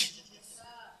the needy.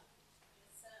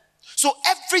 So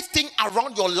everything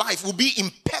around your life will be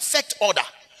in perfect order.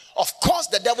 Of course,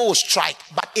 the devil will strike,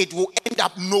 but it will end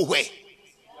up nowhere.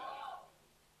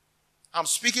 I'm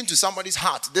speaking to somebody's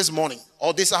heart this morning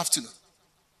or this afternoon.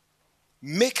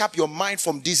 Make up your mind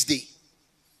from this day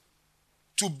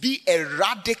to be a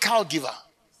radical giver.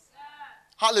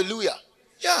 Hallelujah.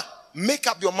 Yeah. Make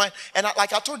up your mind. And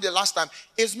like I told you the last time,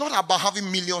 it's not about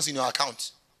having millions in your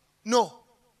account. No.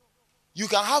 You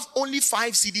can have only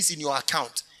 5 CDs in your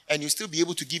account and you still be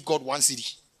able to give God 1 CD.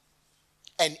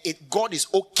 And God is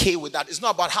okay with that. It's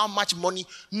not about how much money.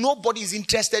 Nobody is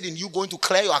interested in you going to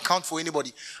clear your account for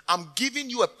anybody. I'm giving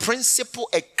you a principle,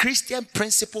 a Christian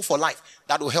principle for life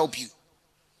that will help you.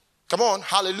 Come on.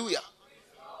 Hallelujah.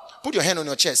 Put your hand on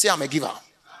your chest. Say, I'm a giver.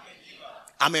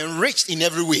 I'm enriched in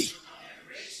every way.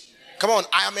 Come on.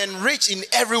 I am enriched in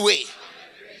every way.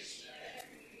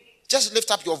 Just lift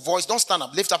up your voice. Don't stand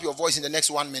up. Lift up your voice in the next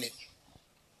 1 minute.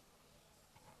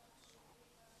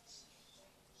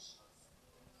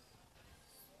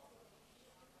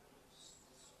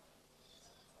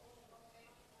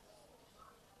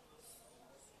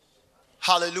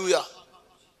 Hallelujah.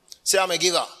 Say, I'm a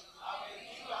giver.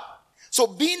 So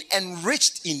being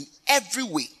enriched in every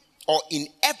way or in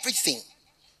everything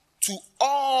to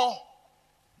all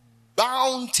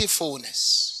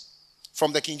bountifulness,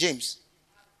 from the King James,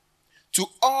 to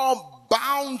all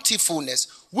bountifulness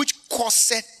which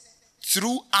causeth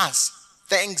through us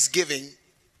thanksgiving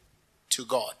to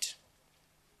God.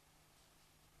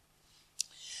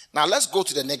 Now let's go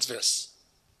to the next verse.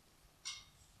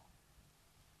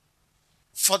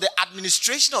 For the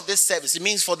administration of this service, it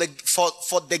means for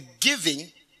the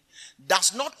giving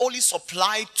does not only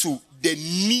supply to the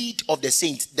need of the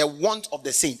saint, the want of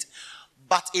the saint,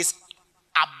 but is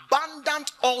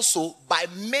abundant also by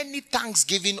many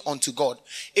thanksgiving unto God.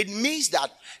 It means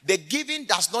that the giving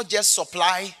does not just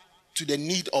supply to the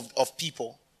need of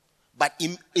people, but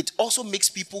it also makes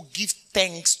people give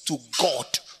thanks to God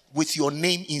with your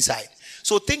name inside.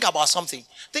 So think about something.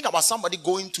 Think about somebody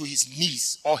going to his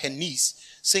knees or her knees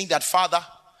saying that, Father,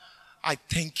 I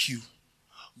thank you.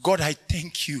 God, I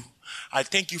thank you. I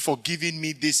thank you for giving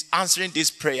me this, answering this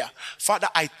prayer. Father,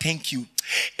 I thank you.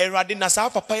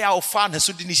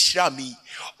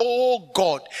 Oh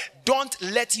God, don't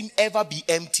let him ever be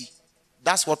empty.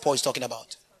 That's what Paul is talking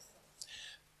about.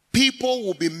 People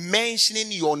will be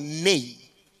mentioning your name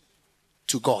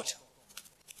to God.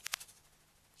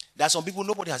 There are some people,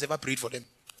 nobody has ever prayed for them.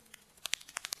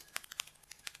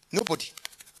 Nobody.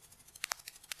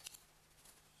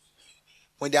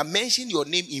 When they are mentioning your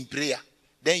name in prayer,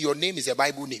 then your name is a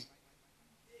Bible name.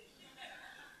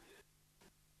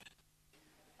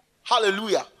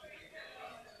 Hallelujah.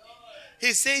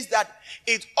 He says that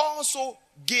it also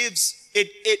gives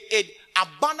it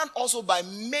abundant also by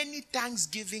many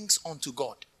thanksgivings unto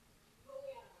God.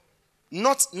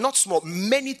 Not small,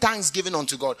 many thanksgiving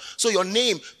unto God. So your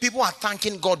name, people are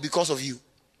thanking God because of you.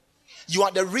 You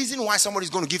are the reason why somebody is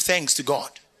going to give thanks to God.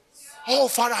 Oh,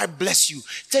 Father, I bless you.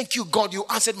 Thank you, God, you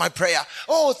answered my prayer.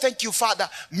 Oh, thank you, Father.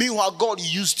 Meanwhile, God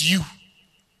used you.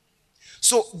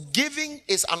 So giving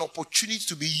is an opportunity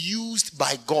to be used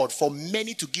by God for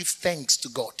many to give thanks to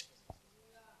God.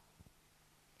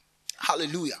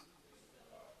 Hallelujah.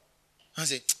 I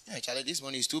say, hey, Charlie, this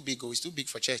money is too big. Oh, it's too big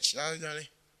for church.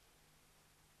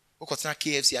 What's not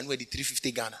KFC and where the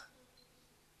 350 Ghana?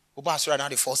 What's right now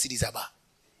the 4 cities about?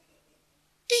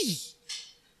 Hey,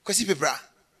 kwesi pepra.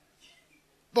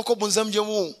 Boko bunzam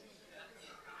jamu.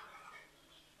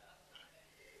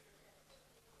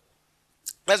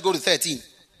 Let's go to 13.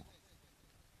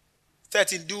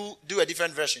 13, do a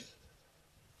different version.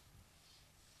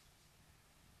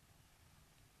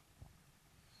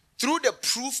 Through the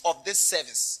proof of this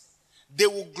service, they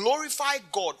will glorify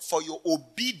God for your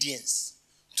obedience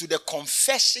to the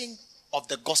confession of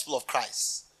the gospel of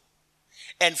Christ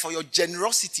and for your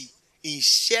generosity in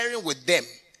sharing with them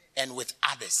and with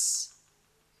others.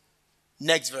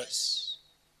 Next verse.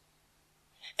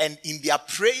 And in their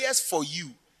prayers for you,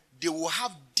 they will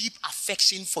have deep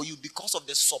affection for you because of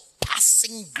the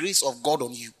surpassing grace of God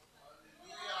on you.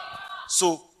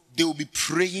 So they will be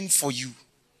praying for you.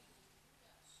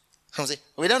 Some say,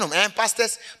 we don't know, man.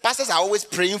 Pastors are always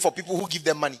praying for people who give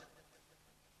them money.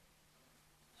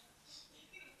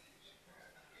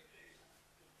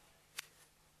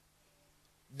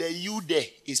 The you there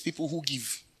is people who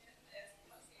give.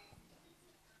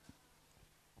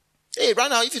 Hey, right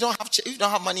now, if you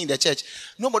don't have money in the church,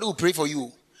 nobody will pray for you.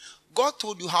 God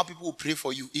told you how people will pray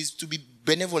for you is to be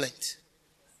benevolent.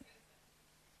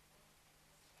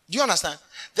 Do you understand?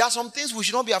 There are some things we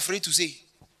should not be afraid to say.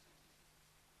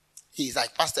 He's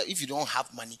like, Pastor, if you don't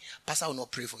have money, Pastor will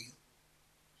not pray for you.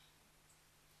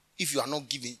 If you are not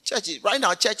giving, church, right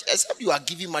now, church, except you are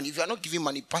giving money, if you are not giving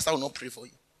money, Pastor will not pray for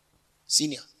you.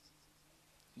 Senior.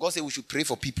 God said we should pray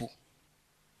for people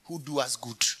who do us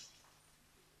good.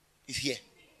 It's here.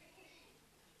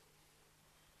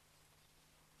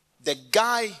 The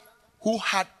guy who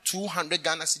had 200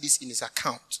 Ghana cedis in his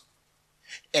account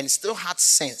and still had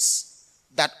sense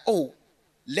that, oh,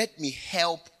 let me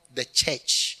help the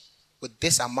church with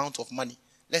this amount of money.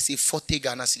 Let's say 40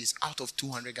 Ghana cedis out of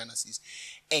 200 Ghana cedis.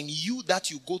 And you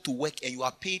that you go to work and you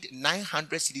are paid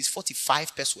 900 cedis,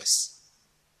 45 pesos.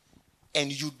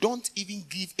 And you don't even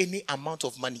give any amount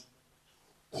of money.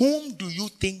 Whom do you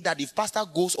think that if pastor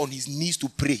goes on his knees to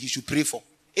pray, he should pray for?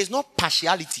 It's not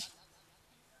partiality.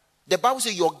 The Bible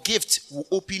says your gift will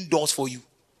open doors for you.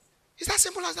 It's as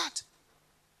simple as that.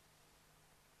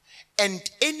 And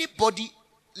anybody,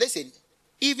 listen,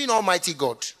 even Almighty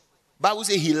God, Bible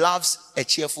says he loves a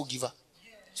cheerful giver.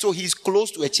 So he's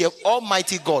close to a cheerful,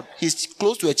 Almighty God, he's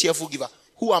close to a cheerful giver.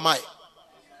 Who am I?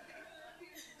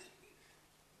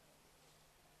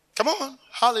 Come on,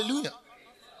 hallelujah.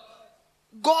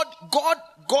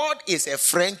 God is a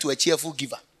friend to a cheerful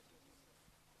giver.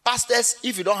 Pastors,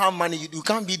 if you don't have money, you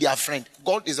can't be their friend.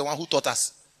 God is the one who taught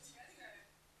us.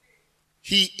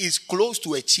 He is close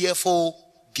to a cheerful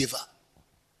giver.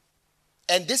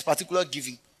 And this particular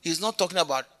giving, he's not talking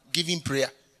about giving prayer,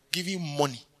 giving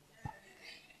money.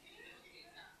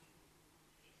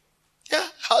 Yeah,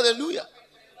 hallelujah.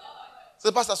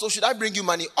 So, Pastor, so should I bring you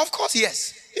money? Of course,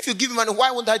 yes. If you give me money,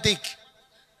 why won't I take?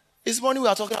 It's money we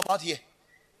are talking about here.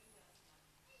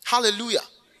 Hallelujah.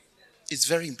 It's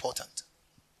very important.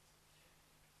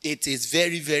 It is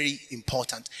very, very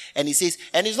important. And he says,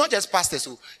 and it's not just pastors.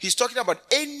 So he's talking about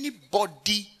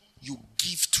anybody you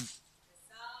give to.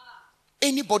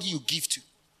 Anybody you give to.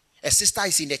 A sister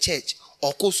is in the church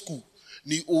or go school.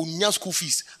 Ni onya school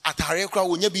fees. Atare kra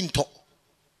onya binto.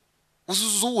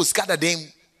 Usuzu scatter them.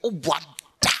 Oh what?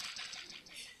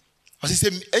 As he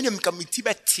said, enyam kamiti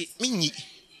beti minyi.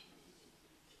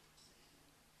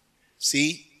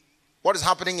 See, what is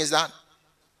happening is that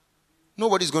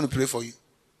nobody's going to pray for you.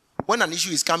 When an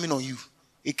issue is coming on you,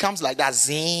 it comes like that.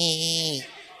 Zing.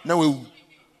 No.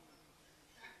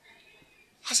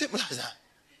 I said, like that.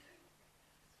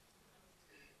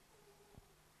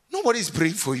 Nobody is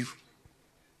praying for you.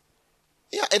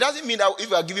 Yeah, it doesn't mean that if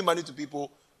you are giving money to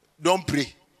people, don't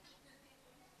pray.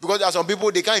 Because there are some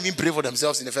people, they can't even pray for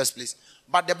themselves in the first place.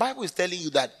 But the Bible is telling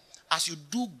you that as you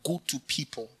do good to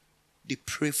people, they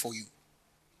pray for you.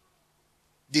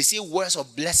 They say words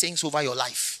of blessings over your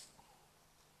life.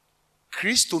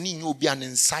 Christo ni nyo bi an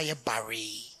ensaye bare.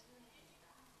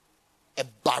 A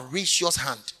baracious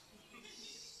hand.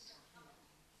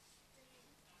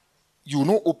 You will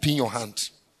not open your hand.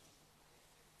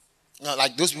 Now,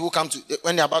 like those people come to,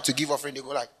 when they're about to give offering, they go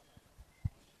like.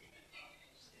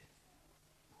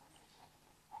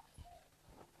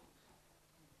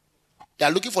 They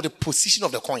are looking for the position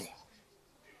of the coin.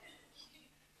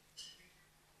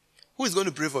 Who is going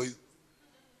to pray for you?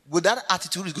 With that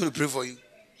attitude, who is going to pray for you?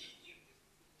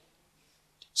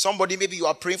 Somebody, maybe you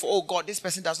are praying for, oh God, this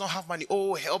person does not have money.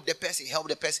 Oh, help the person, help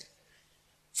the person.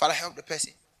 Father, help the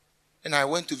person. And I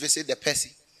went to visit the person.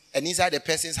 And inside the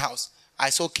person's house, I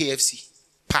saw KFC,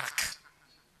 pack.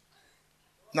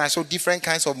 And I saw different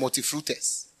kinds of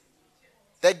multifruiters.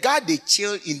 The guy, they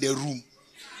chill in the room.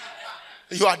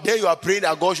 You are there, you are praying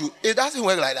that God should. It doesn't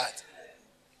work like that.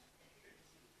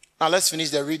 Now let's finish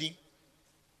the reading.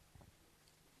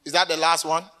 Is that the last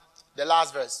one? The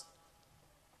last verse.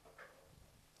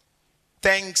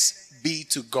 Thanks be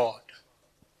to God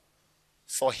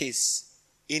for his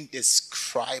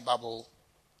indescribable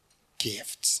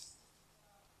gift.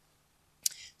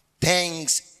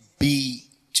 Thanks be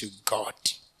to God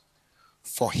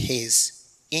for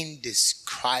his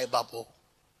indescribable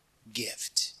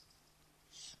gift.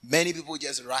 Many people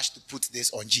just rush to put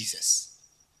this on Jesus.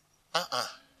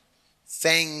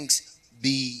 Thanks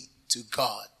be to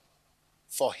God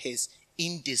for his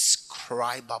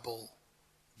indescribable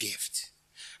gift.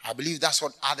 I believe that's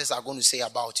what others are going to say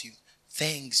about you.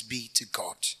 Thanks be to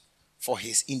God for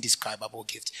his indescribable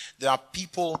gift. There are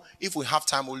people, if we have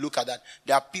time, we'll look at that.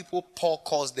 There are people, Paul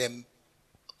calls them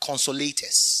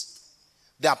consolators.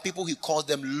 There are people he calls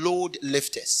them load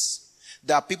lifters.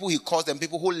 There are people he calls them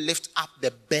people who lift up the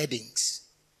burdens.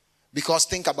 Because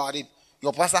think about it.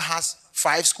 Your pastor has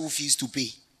 5 school fees to pay.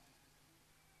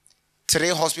 3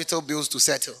 hospital bills to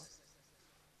settle.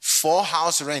 4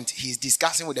 house rent. He's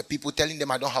discussing with the people, telling them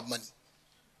I don't have money.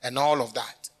 And all of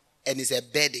that. And it's a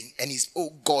burden. And it's,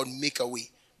 oh God, make a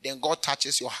way. Then God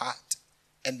touches your heart.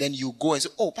 And then you go and say,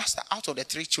 oh pastor, out of the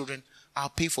 3 children, I'll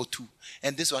pay for 2.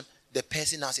 And this one, the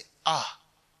person now say,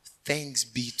 thanks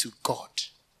be to God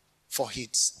for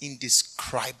his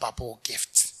indescribable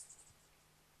gift.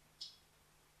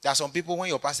 There are some people, when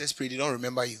your pastors pray, they don't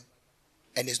remember you.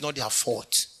 And it's not their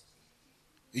fault.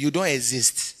 You don't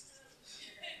exist.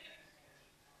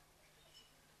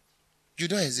 You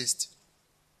don't exist.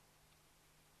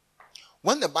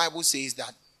 When the Bible says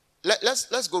that,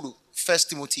 let's go to 1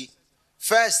 Timothy.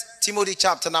 1 Timothy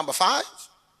chapter number 5,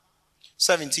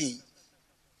 17.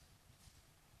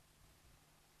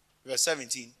 Verse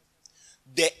 17.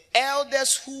 The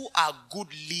elders who are good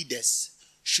leaders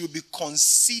should be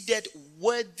considered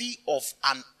worthy of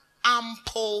an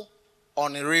ample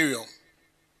honorarium.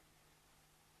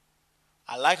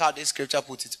 I like how this scripture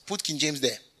puts it. Put King James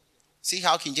there. See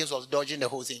how King James was dodging the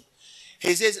whole thing.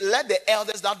 He says, let the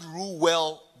elders that rule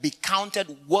well be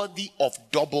counted worthy of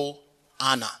double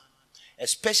honor,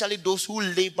 especially those who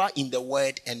labor in the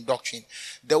word and doctrine.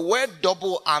 The word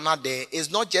double honor there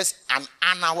is not just an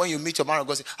honor when you meet your man of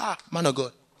God. Say, man of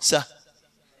God, sir.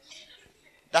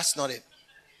 That's not it.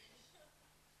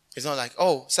 It's not like,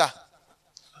 oh, sir.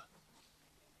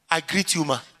 I greet you,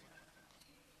 ma.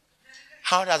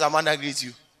 How does Amanda greet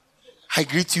you? I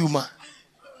greet you, ma.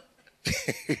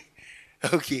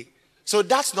 Okay. So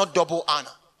that's not double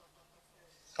honor.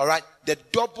 All right. The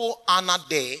double honor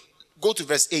there, go to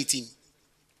verse 18.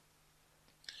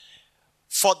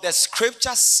 For the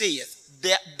scripture saith,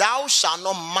 thou shalt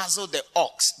not muzzle the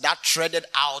ox that treaded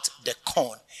out the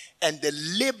corn, and the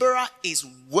laborer is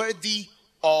worthy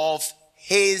of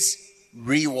his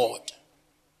reward.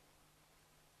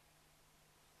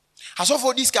 I saw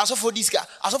for this guy, I saw for this guy,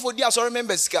 I saw for this, I saw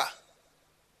remember this guy.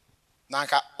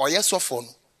 Nanka, or yes, so phone,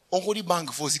 only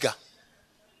bank for this guy.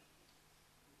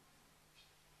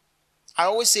 I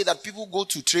always say that people go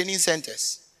to training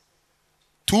centers.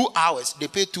 2 hours, they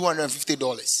pay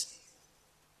 $250.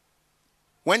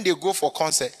 When they go for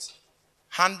concerts,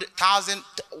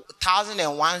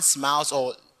 1,001 smiles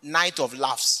or night of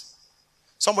laughs.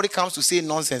 Somebody comes to say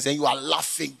nonsense and you are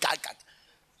laughing. God.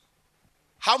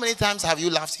 How many times have you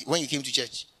laughed when you came to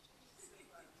church?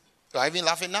 You are even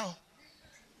laughing now.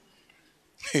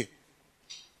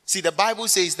 See, the Bible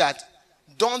says that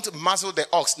don't muzzle the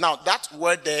ox. Now, that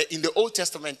word there in the Old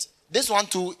Testament, this one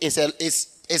too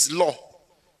is law.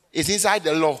 It's inside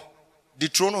the law.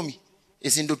 Deuteronomy.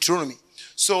 It's in Deuteronomy.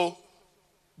 So,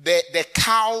 the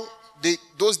cow,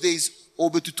 those days,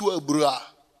 obetutu ebrua.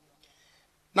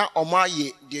 Now,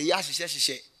 omaye, the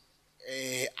yashishe,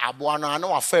 abuana,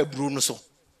 no affair bruno so.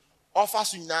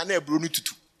 Offers you na bruno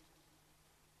tutu.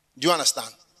 Do you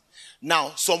understand?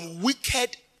 Now, some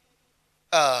wicked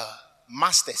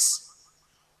masters.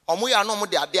 Omoya no mo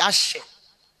de ade ahye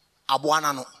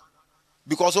abuana no.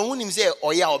 Because omunim say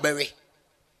oya obere.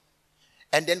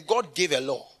 And then God gave a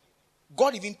law.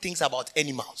 God even thinks about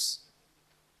animals.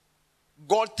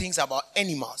 God thinks about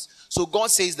animals. So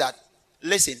God says that,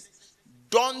 listen,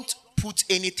 don't put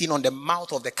anything on the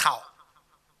mouth of the cow.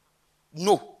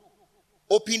 No.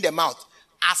 Open the mouth.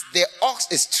 As the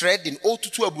ox is treading,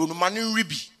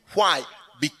 why?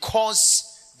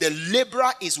 Because the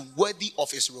laborer is worthy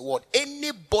of his reward.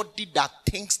 Anybody that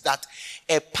thinks that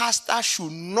a pastor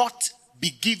should not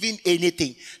be given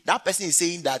anything, that person is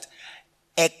saying that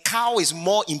a cow is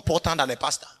more important than a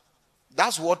pastor.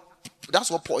 That's what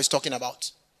Paul is talking about.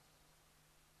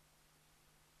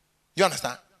 Do you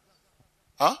understand?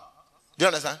 Huh? Do you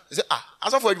understand? He said,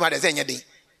 as of what you say,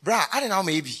 bruh, I don't know,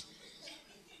 maybe.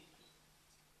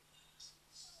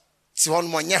 One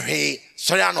more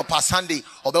sorry, I know past Sunday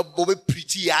or the Bobby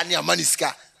pretty and your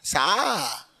maniska.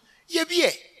 Sa, ye be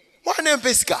one name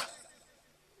pesca.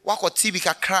 Wako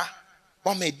tibika cra.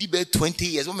 One may debate 20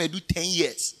 years, one may do 10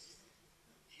 years.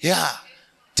 Yeah,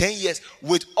 10 years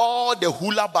with all the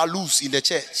hula balloons in the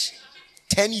church.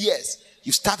 10 years.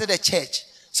 You started a church.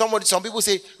 Some people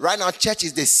say right now church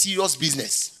is the serious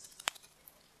business.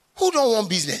 Who don't want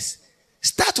business?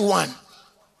 Start one.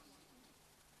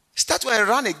 Start one and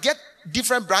run it. Get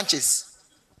different branches.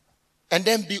 And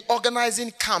then be organizing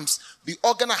camps. Be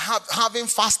having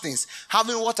fastings.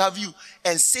 Having what have you.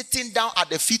 And sitting down at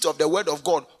the feet of the word of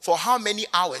God for how many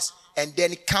hours? And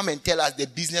then come and tell us the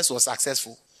business was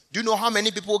successful. Do you know how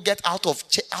many people get out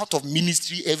of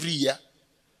ministry every year?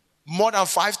 More than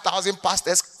 5,000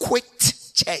 pastors quit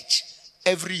church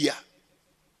every year.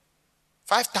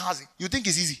 5,000. You think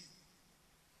it's easy?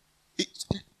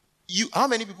 How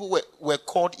many people were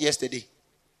called yesterday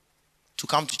to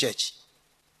come to church?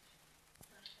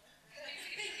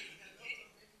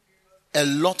 A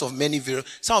lot of many.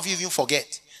 Some of you even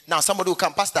forget. Now somebody will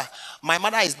come, Pastor, my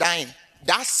mother is dying.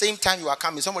 That same time you are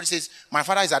coming, somebody says, my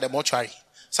father is at the mortuary.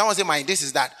 Someone say, my this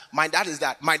is that, my dad is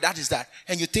that, my dad is that.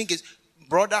 And you think it's,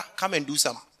 brother, come and do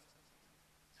some.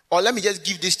 Or let me just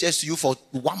give this church to you for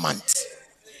 1 month.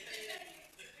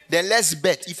 Then let's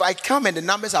bet. If I come and the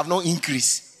numbers have no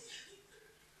increase.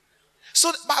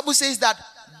 So the Bible says that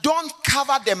don't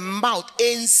cover the mouth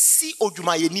and see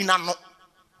ojumayenina no.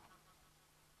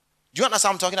 Do you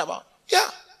understand what I'm talking about? Yeah.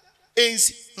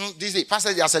 This day,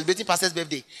 pastors, they are celebrating pastor's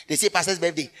birthday. They say pastor's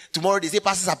birthday. Tomorrow they say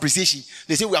pastor's appreciation.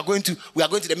 They say we are going to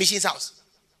the missions house.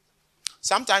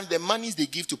 Sometimes the monies they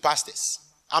give to pastors,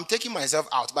 I'm taking myself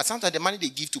out, but sometimes the money they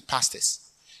give to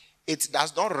pastors, it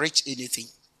does not reach anything.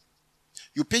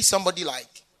 You pay somebody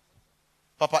like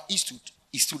Papa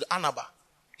Eastwood Anaba.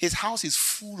 His house is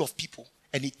full of people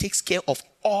and he takes care of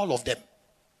all of them.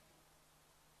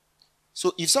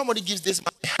 So if somebody gives this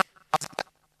money,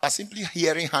 are simply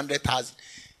hearing 100,000.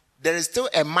 There is still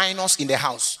a minus in the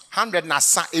house. 100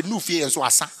 nasa a new fear and so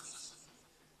asa.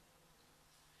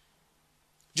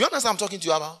 Do you understand what I'm talking to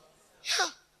you about? Yeah.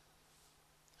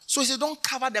 So he said, don't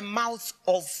cover the mouth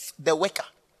of the worker.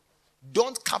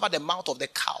 Don't cover the mouth of the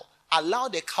cow. Allow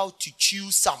the cow to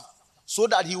chew some so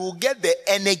that he will get the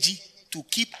energy to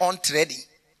keep on treading.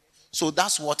 So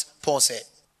that's what Paul said.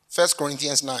 1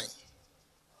 Corinthians 9.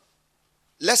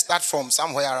 Let's start from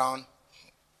somewhere around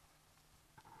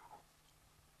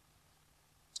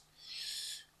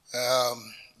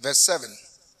verse 7.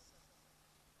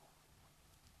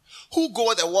 Who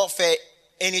goeth a warfare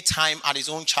any time at his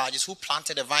own charges, who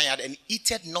planted a vineyard and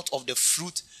eateth not of the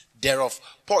fruit thereof?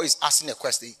 Paul is asking a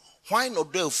question. Why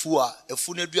not do a fool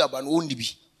ne do aban only be?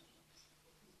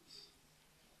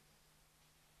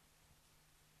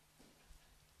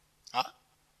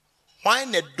 Why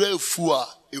not do a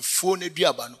fool ne do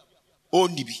aban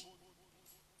only be?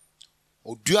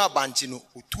 O do abanchino,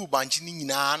 o two banchini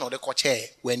na no de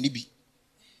koche when be.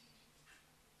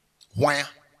 Why?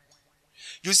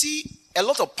 You see, a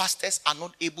lot of pastors are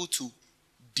not able to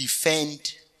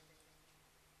defend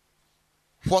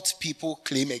what people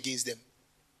claim against them.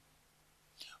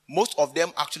 Most of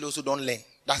them actually also don't learn.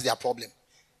 That's their problem.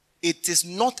 It is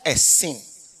not a sin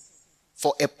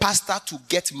for a pastor to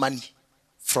get money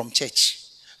from church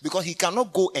because he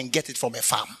cannot go and get it from a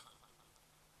farm.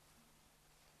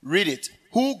 Read it.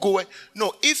 Who go?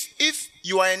 No, if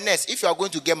you are a nurse, if you are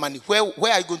going to get money, where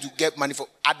are you going to get money for?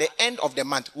 At the end of the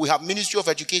month, we have Ministry of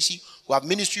Education, we have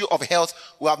Ministry of Health,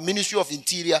 we have Ministry of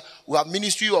Interior, we have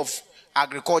Ministry of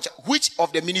Agriculture. Which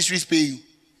of the ministries pay you?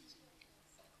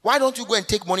 Why don't you go and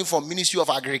take money from Ministry of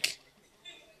Agric?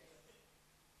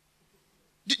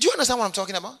 Do you understand what I'm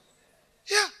talking about?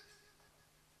 Yeah.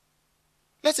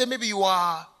 Let's say maybe you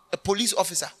are a police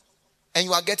officer and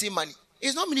you are getting money.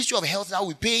 It's not Ministry of Health that will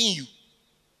be paying you.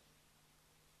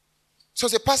 So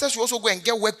the pastor should also go and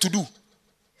get work to do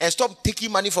and stop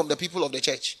taking money from the people of the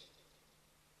church.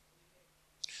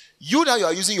 You now, you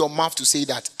are using your mouth to say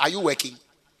that. Are you working?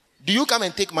 Do you come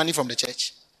and take money from the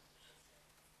church?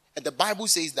 And the Bible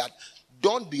says that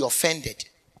don't be offended.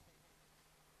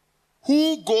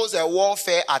 Who goes a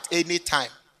warfare at any time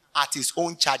at his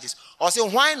own charges? Or say,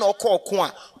 why not call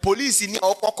police in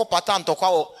or pattern to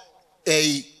call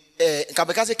a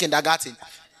Kabekase kindergarten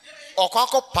or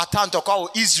call pattern to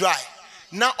call Israel?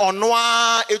 Now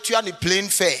onwa etua ni plane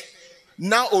fare.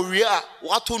 Now oria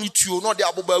what only two no de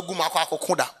aboba gu makwa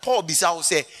kokoda. Paul bisa wo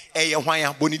say eye hwan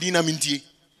ya bonidi na mintie.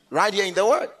 Right here in the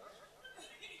word.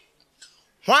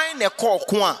 Why ne call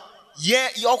kwa ye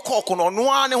your call no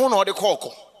no ne ho no de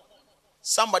call.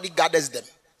 Somebody gathers them.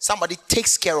 Somebody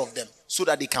takes care of them so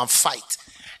that they can fight.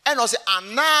 And I say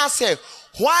ana say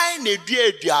why ne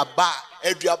dua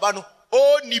aduaba no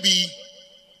o ni bi.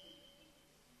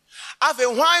 Ave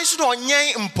why should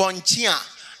onye mponchi a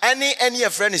any a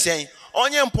friend is saying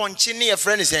onye mponchi ne a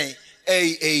friend is saying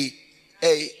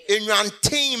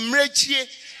enwanten mrechie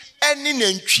any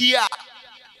nantwie a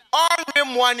onwe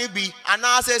moane bi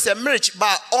ana say mrech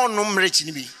ba onu mrech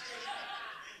ni bi.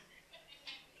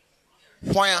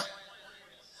 Why?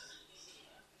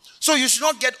 So you should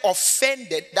not get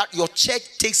offended that your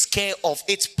church takes care of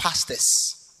its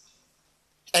pastors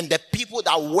and the people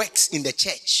that works in the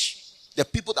church. The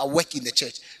people that work in the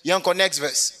church. Yanko, next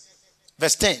verse.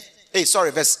 Verse 10.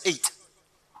 Verse 8.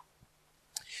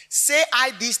 Say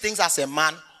I these things as a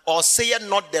man, or say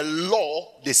not the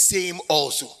law the same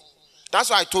also? That's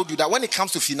why I told you that when it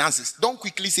comes to finances, don't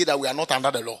quickly say that we are not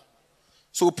under the law.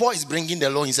 So Paul is bringing the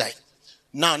law inside.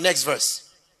 Now, next verse.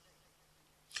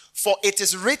 For it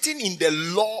is written in the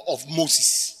law of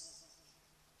Moses.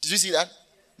 Did you see that?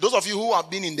 Those of you who have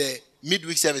been in the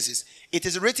midweek services, it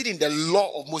is written in the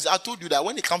law of Moses. I told you that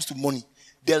when it comes to money,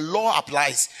 the law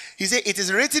applies. He said, it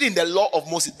is written in the law of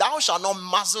Moses, thou shalt not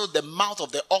muzzle the mouth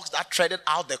of the ox that treadeth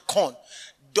out the corn.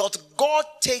 Doth God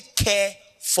take care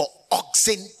for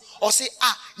oxen? Or say,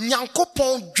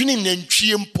 nyankopon dwene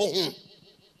nantwie mpo ho.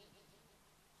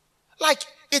 Like,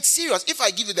 it's serious. If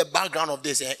I give you the background of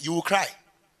this, you will cry.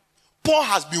 Paul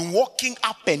has been walking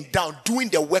up and down doing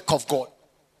the work of God.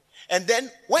 And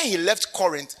then when he left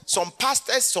Corinth, some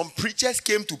pastors, some preachers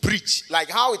came to preach, like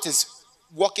how it is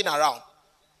walking around.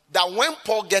 That when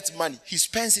Paul gets money, he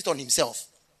spends it on himself.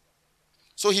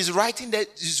 So he's writing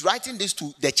this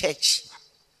to the church.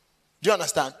 Do you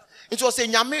understand? It was a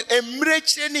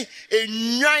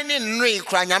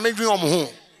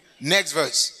next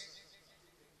verse.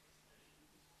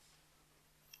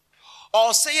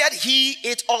 Or saith he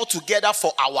it all together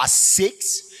for our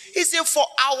sakes? He said, for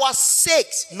our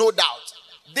sakes, no doubt.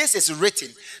 This is written,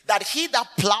 that he that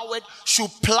ploweth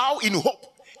should plow in hope,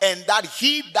 and that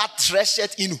he that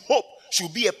thresheth in hope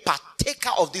should be a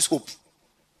partaker of this hope.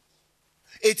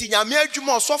 Eti nyame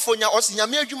adwuma osofo nya osi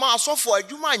nyame adwuma asofo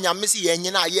adwuma nyame si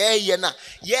yenye na ye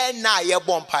na ye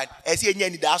bompa esi enya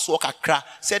ni da so kakra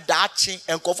se da achi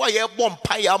enkofo ye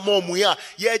bompa ya momu ya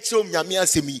ye chiom nyame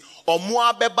asemi omo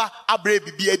abeba abre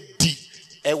bibia di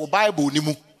Bible ni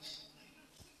mu.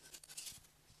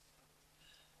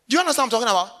 Do you understand what I'm talking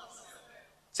about?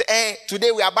 Say, hey,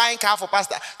 today we are buying car for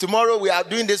pastor. Tomorrow we are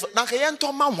doing this.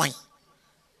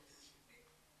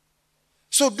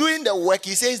 So doing the work,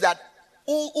 he says that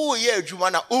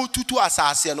tutu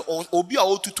asase no obi a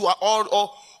otutu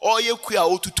or ye kwa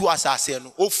otutu asase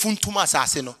no o funtuma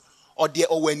asase no or de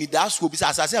owani da so obi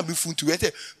asase am funtu we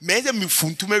say me say me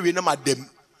funtu me na madam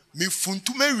me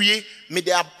funtu me wie me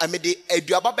de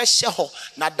aduaba be hye ho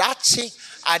na da che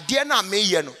ade na me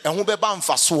ye no ehun be ba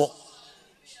mfaso.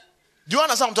 Do you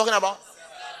understand what I'm talking about?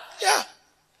 Yeah.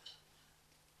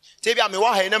 Tebia me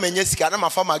wa ha na manya sika na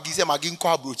mafa magi se magi nko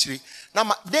abrochiri na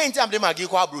den time de magi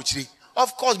ko abrochiri.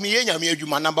 Of course me yenya me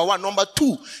adwuma. Number 1. Number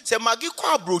 2, say magi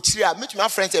ko abrochiri a meet my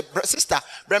friend say sister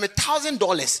bring me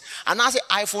 $1,000 and I say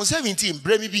iPhone 17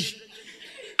 bring me be.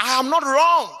 I am not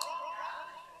wrong.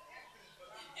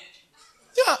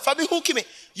 Yeah, Fabi who me.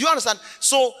 You understand?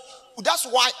 So that's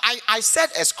why I said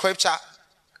a scripture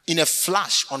in a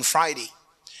flash on Friday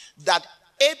that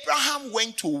Abraham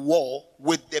went to war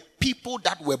with the people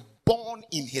that were born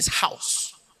in his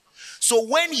house. So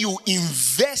when you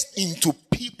invest into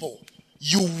people,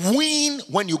 you win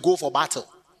when you go for battle.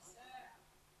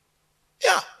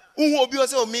 Yeah.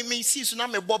 Me see so na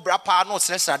me bo bra pa no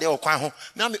sresra de okwan ho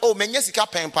na me menya sika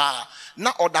pen pa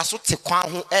na oda so te kwan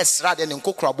ho esra de ne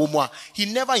nkokra bo mu a he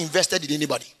never invested in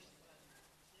anybody.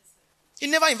 He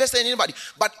never invested in anybody.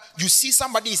 But you see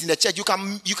somebody is in the church.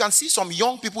 You can see some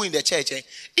young people in the church.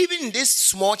 Even in this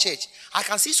small church, I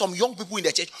can see some young people in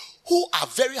the church who are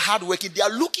very hardworking. They are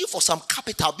looking for some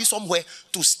capital, be somewhere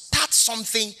to start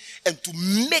something and to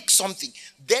make something.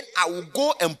 Then I will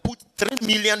go and put 3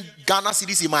 million Ghana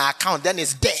cedis in my account. Then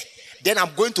it's there. Then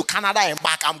I'm going to Canada and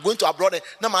back. I'm going to abroad.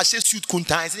 Now my suit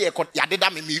kunta and say,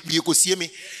 you go see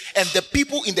me. And the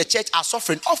people in the church are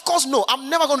suffering. Of course, no. I'm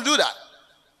never going to do that.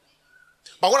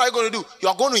 But what are you going to do? You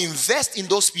are going to invest in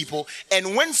those people.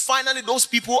 And when finally those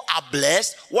people are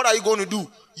blessed, what are you going to do?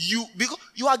 Because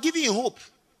you are giving hope.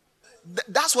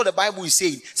 That's what the Bible is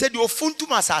saying. Said you funtum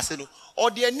asaseno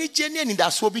or the Nigerian in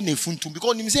that sobi ne funtum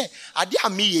because him say ade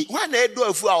amiye when na do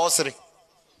afu a osere.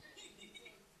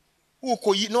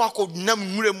 Uko no akọ nam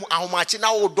nwure mu ahomache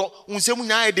na wodo unsemu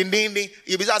na edenden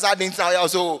e be say den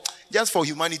so just for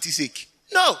humanity's sake.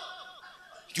 No.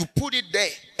 You put it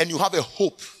there and you have a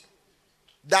hope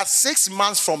that 6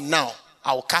 months from now,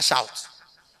 I will cash out.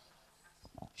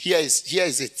 Here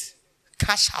is it.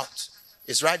 Cash out.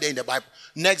 It's right there in the Bible.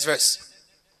 Next verse.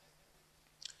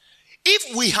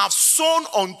 If we have sown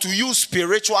unto you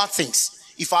spiritual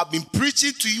things, if I've been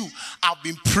preaching to you, I've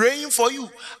been praying for you,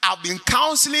 I've been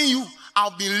counseling you,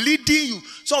 I've been leading you.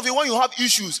 Some of you, when you have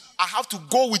issues, I have to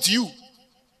go with you.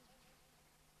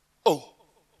 Oh.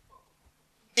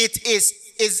 Is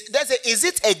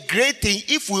it a great thing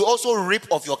if we also reap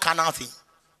of your carnal thing?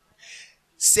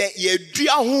 Say ye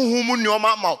dia huhumu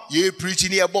nyoma ma ye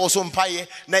preaching ye bo so mpaye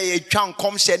na ye twan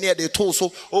kom hye ne de to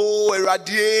so oh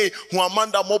erade hu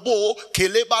amanda mobo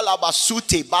keleba laba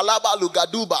sute balaba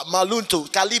lugaduba malunto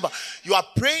kaliba. You are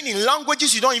praying in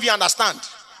languages you don't even understand,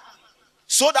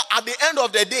 so that at the end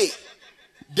of the day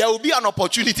there will be an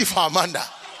opportunity for Amanda.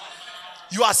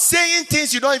 You are saying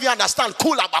things you don't even understand.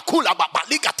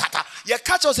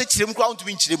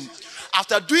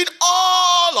 After doing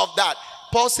all of that,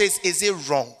 Paul says, is it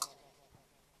wrong?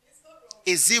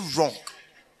 Is it wrong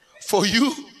for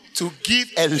you to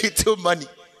give a little money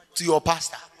to your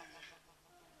pastor?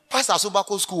 Pastor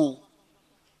Subako school.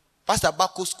 Pastor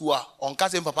Bako school. On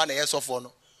kase papa na yeso for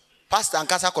no. Pastor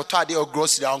Ankasa koto ade or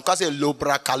grocery. On kase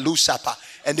lobra kalu shapa.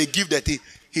 And they give the thing.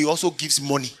 He also gives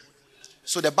money.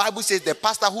 So the Bible says the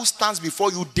pastor who stands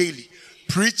before you daily,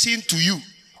 preaching to you,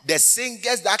 the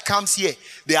singers that comes here,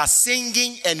 they are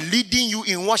singing and leading you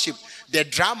in worship. The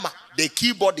drama, the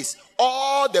keyboardists,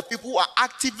 all the people who are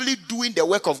actively doing the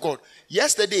work of God.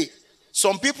 Yesterday,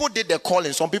 some people did the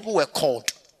calling, some people were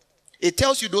called. It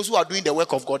tells you those who are doing the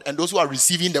work of God and those who are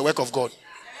receiving the work of God.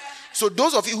 So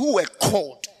those of you who were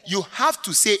called, you have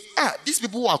to say, these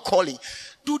people who are calling,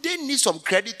 do they need some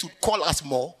credit to call us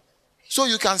more? So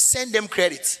you can send them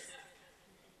credit.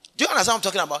 Do you understand what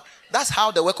I'm talking about? That's how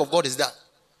the work of God is done.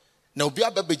 Now,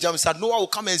 Noah will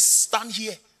come and stand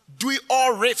here, doing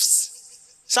all riffs,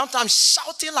 sometimes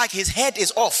shouting like his head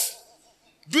is off,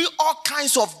 doing all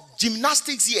kinds of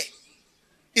gymnastics here.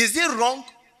 Is it wrong?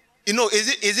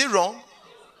 Is it wrong?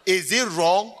 Is it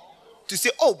wrong to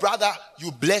say, oh, brother,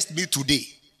 you blessed me today,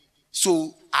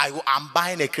 so I'm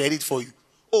buying a credit for you?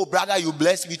 Oh, brother, you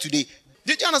blessed me today.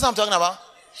 Did you understand what I'm talking about?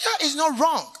 Yeah, it's not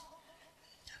wrong.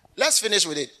 Let's finish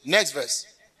with it. Next verse.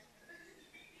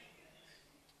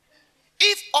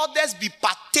 If others be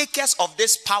partakers of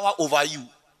this power over you,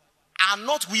 are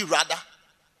not we rather?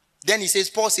 Then he says,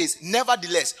 Paul says,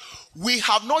 nevertheless, we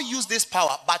have not used this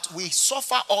power, but we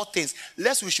suffer all things,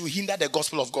 lest we should hinder the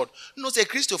gospel of God. No, say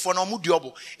Christopher no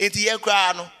mudiobo. Enti ye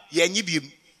kra no ye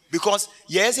nyi because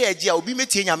yes ye dia obi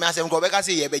metie nyame asem ko beka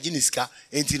say ye beji niska.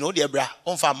 Enti no de bra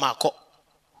onfa mako.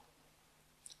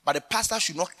 But the pastor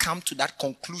should not come to that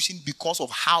conclusion because of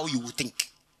how you would think.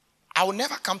 I will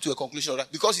never come to a conclusion of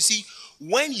that. Because you see,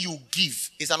 when you give,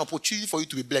 it's an opportunity for you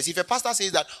to be blessed. If a pastor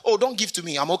says that, oh, don't give to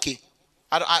me, I'm okay.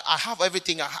 I have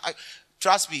everything.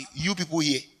 Trust me, you people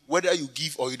here, whether you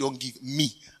give or you don't give, me,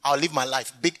 I'll live my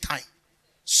life big time.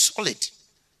 Solid.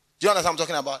 Do you understand what I'm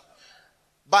talking about?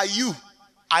 By you,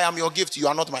 I am your gift. You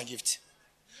are not my gift.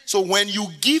 So when you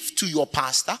give to your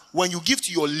pastor, when you give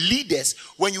to your leaders,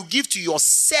 when you give to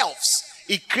yourselves,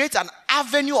 it creates an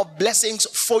avenue of blessings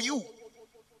for you.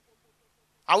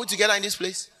 Are we together in this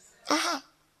place?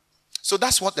 So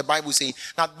that's what the Bible is saying.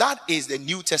 Now that is the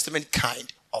New Testament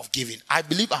kind of giving. I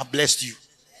believe I've blessed you.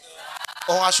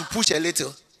 Or I should push a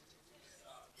little.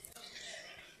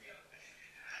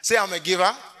 Say I'm a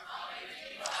giver.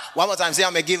 One more time. Say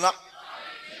I'm a giver.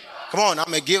 Come on,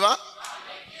 I'm a giver.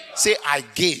 Say I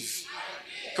gave.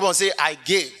 Come on, say I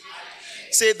gave.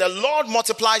 Say the Lord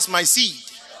multiplies my seed.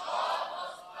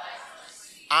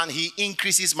 And he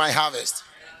increases my harvest.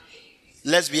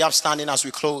 Let's be upstanding as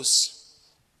we close.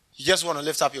 You just want to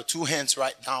lift up your two hands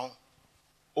right now.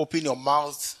 Open your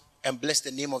mouth and bless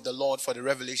the name of the Lord for the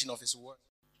revelation of his word.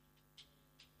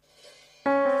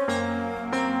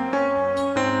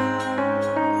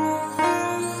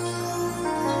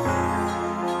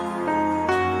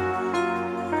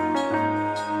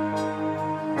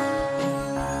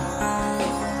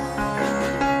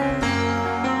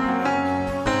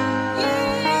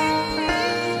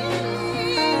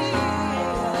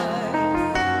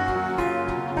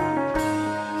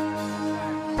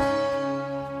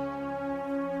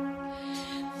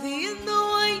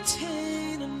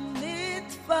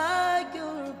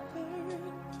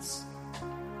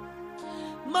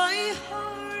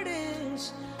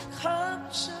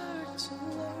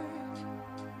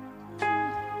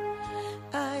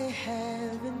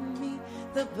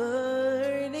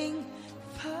 Burning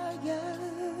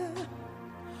fire,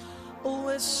 oh,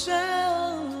 a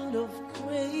sound of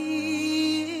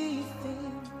great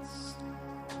things.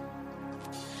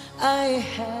 I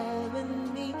have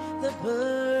in me the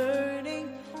burning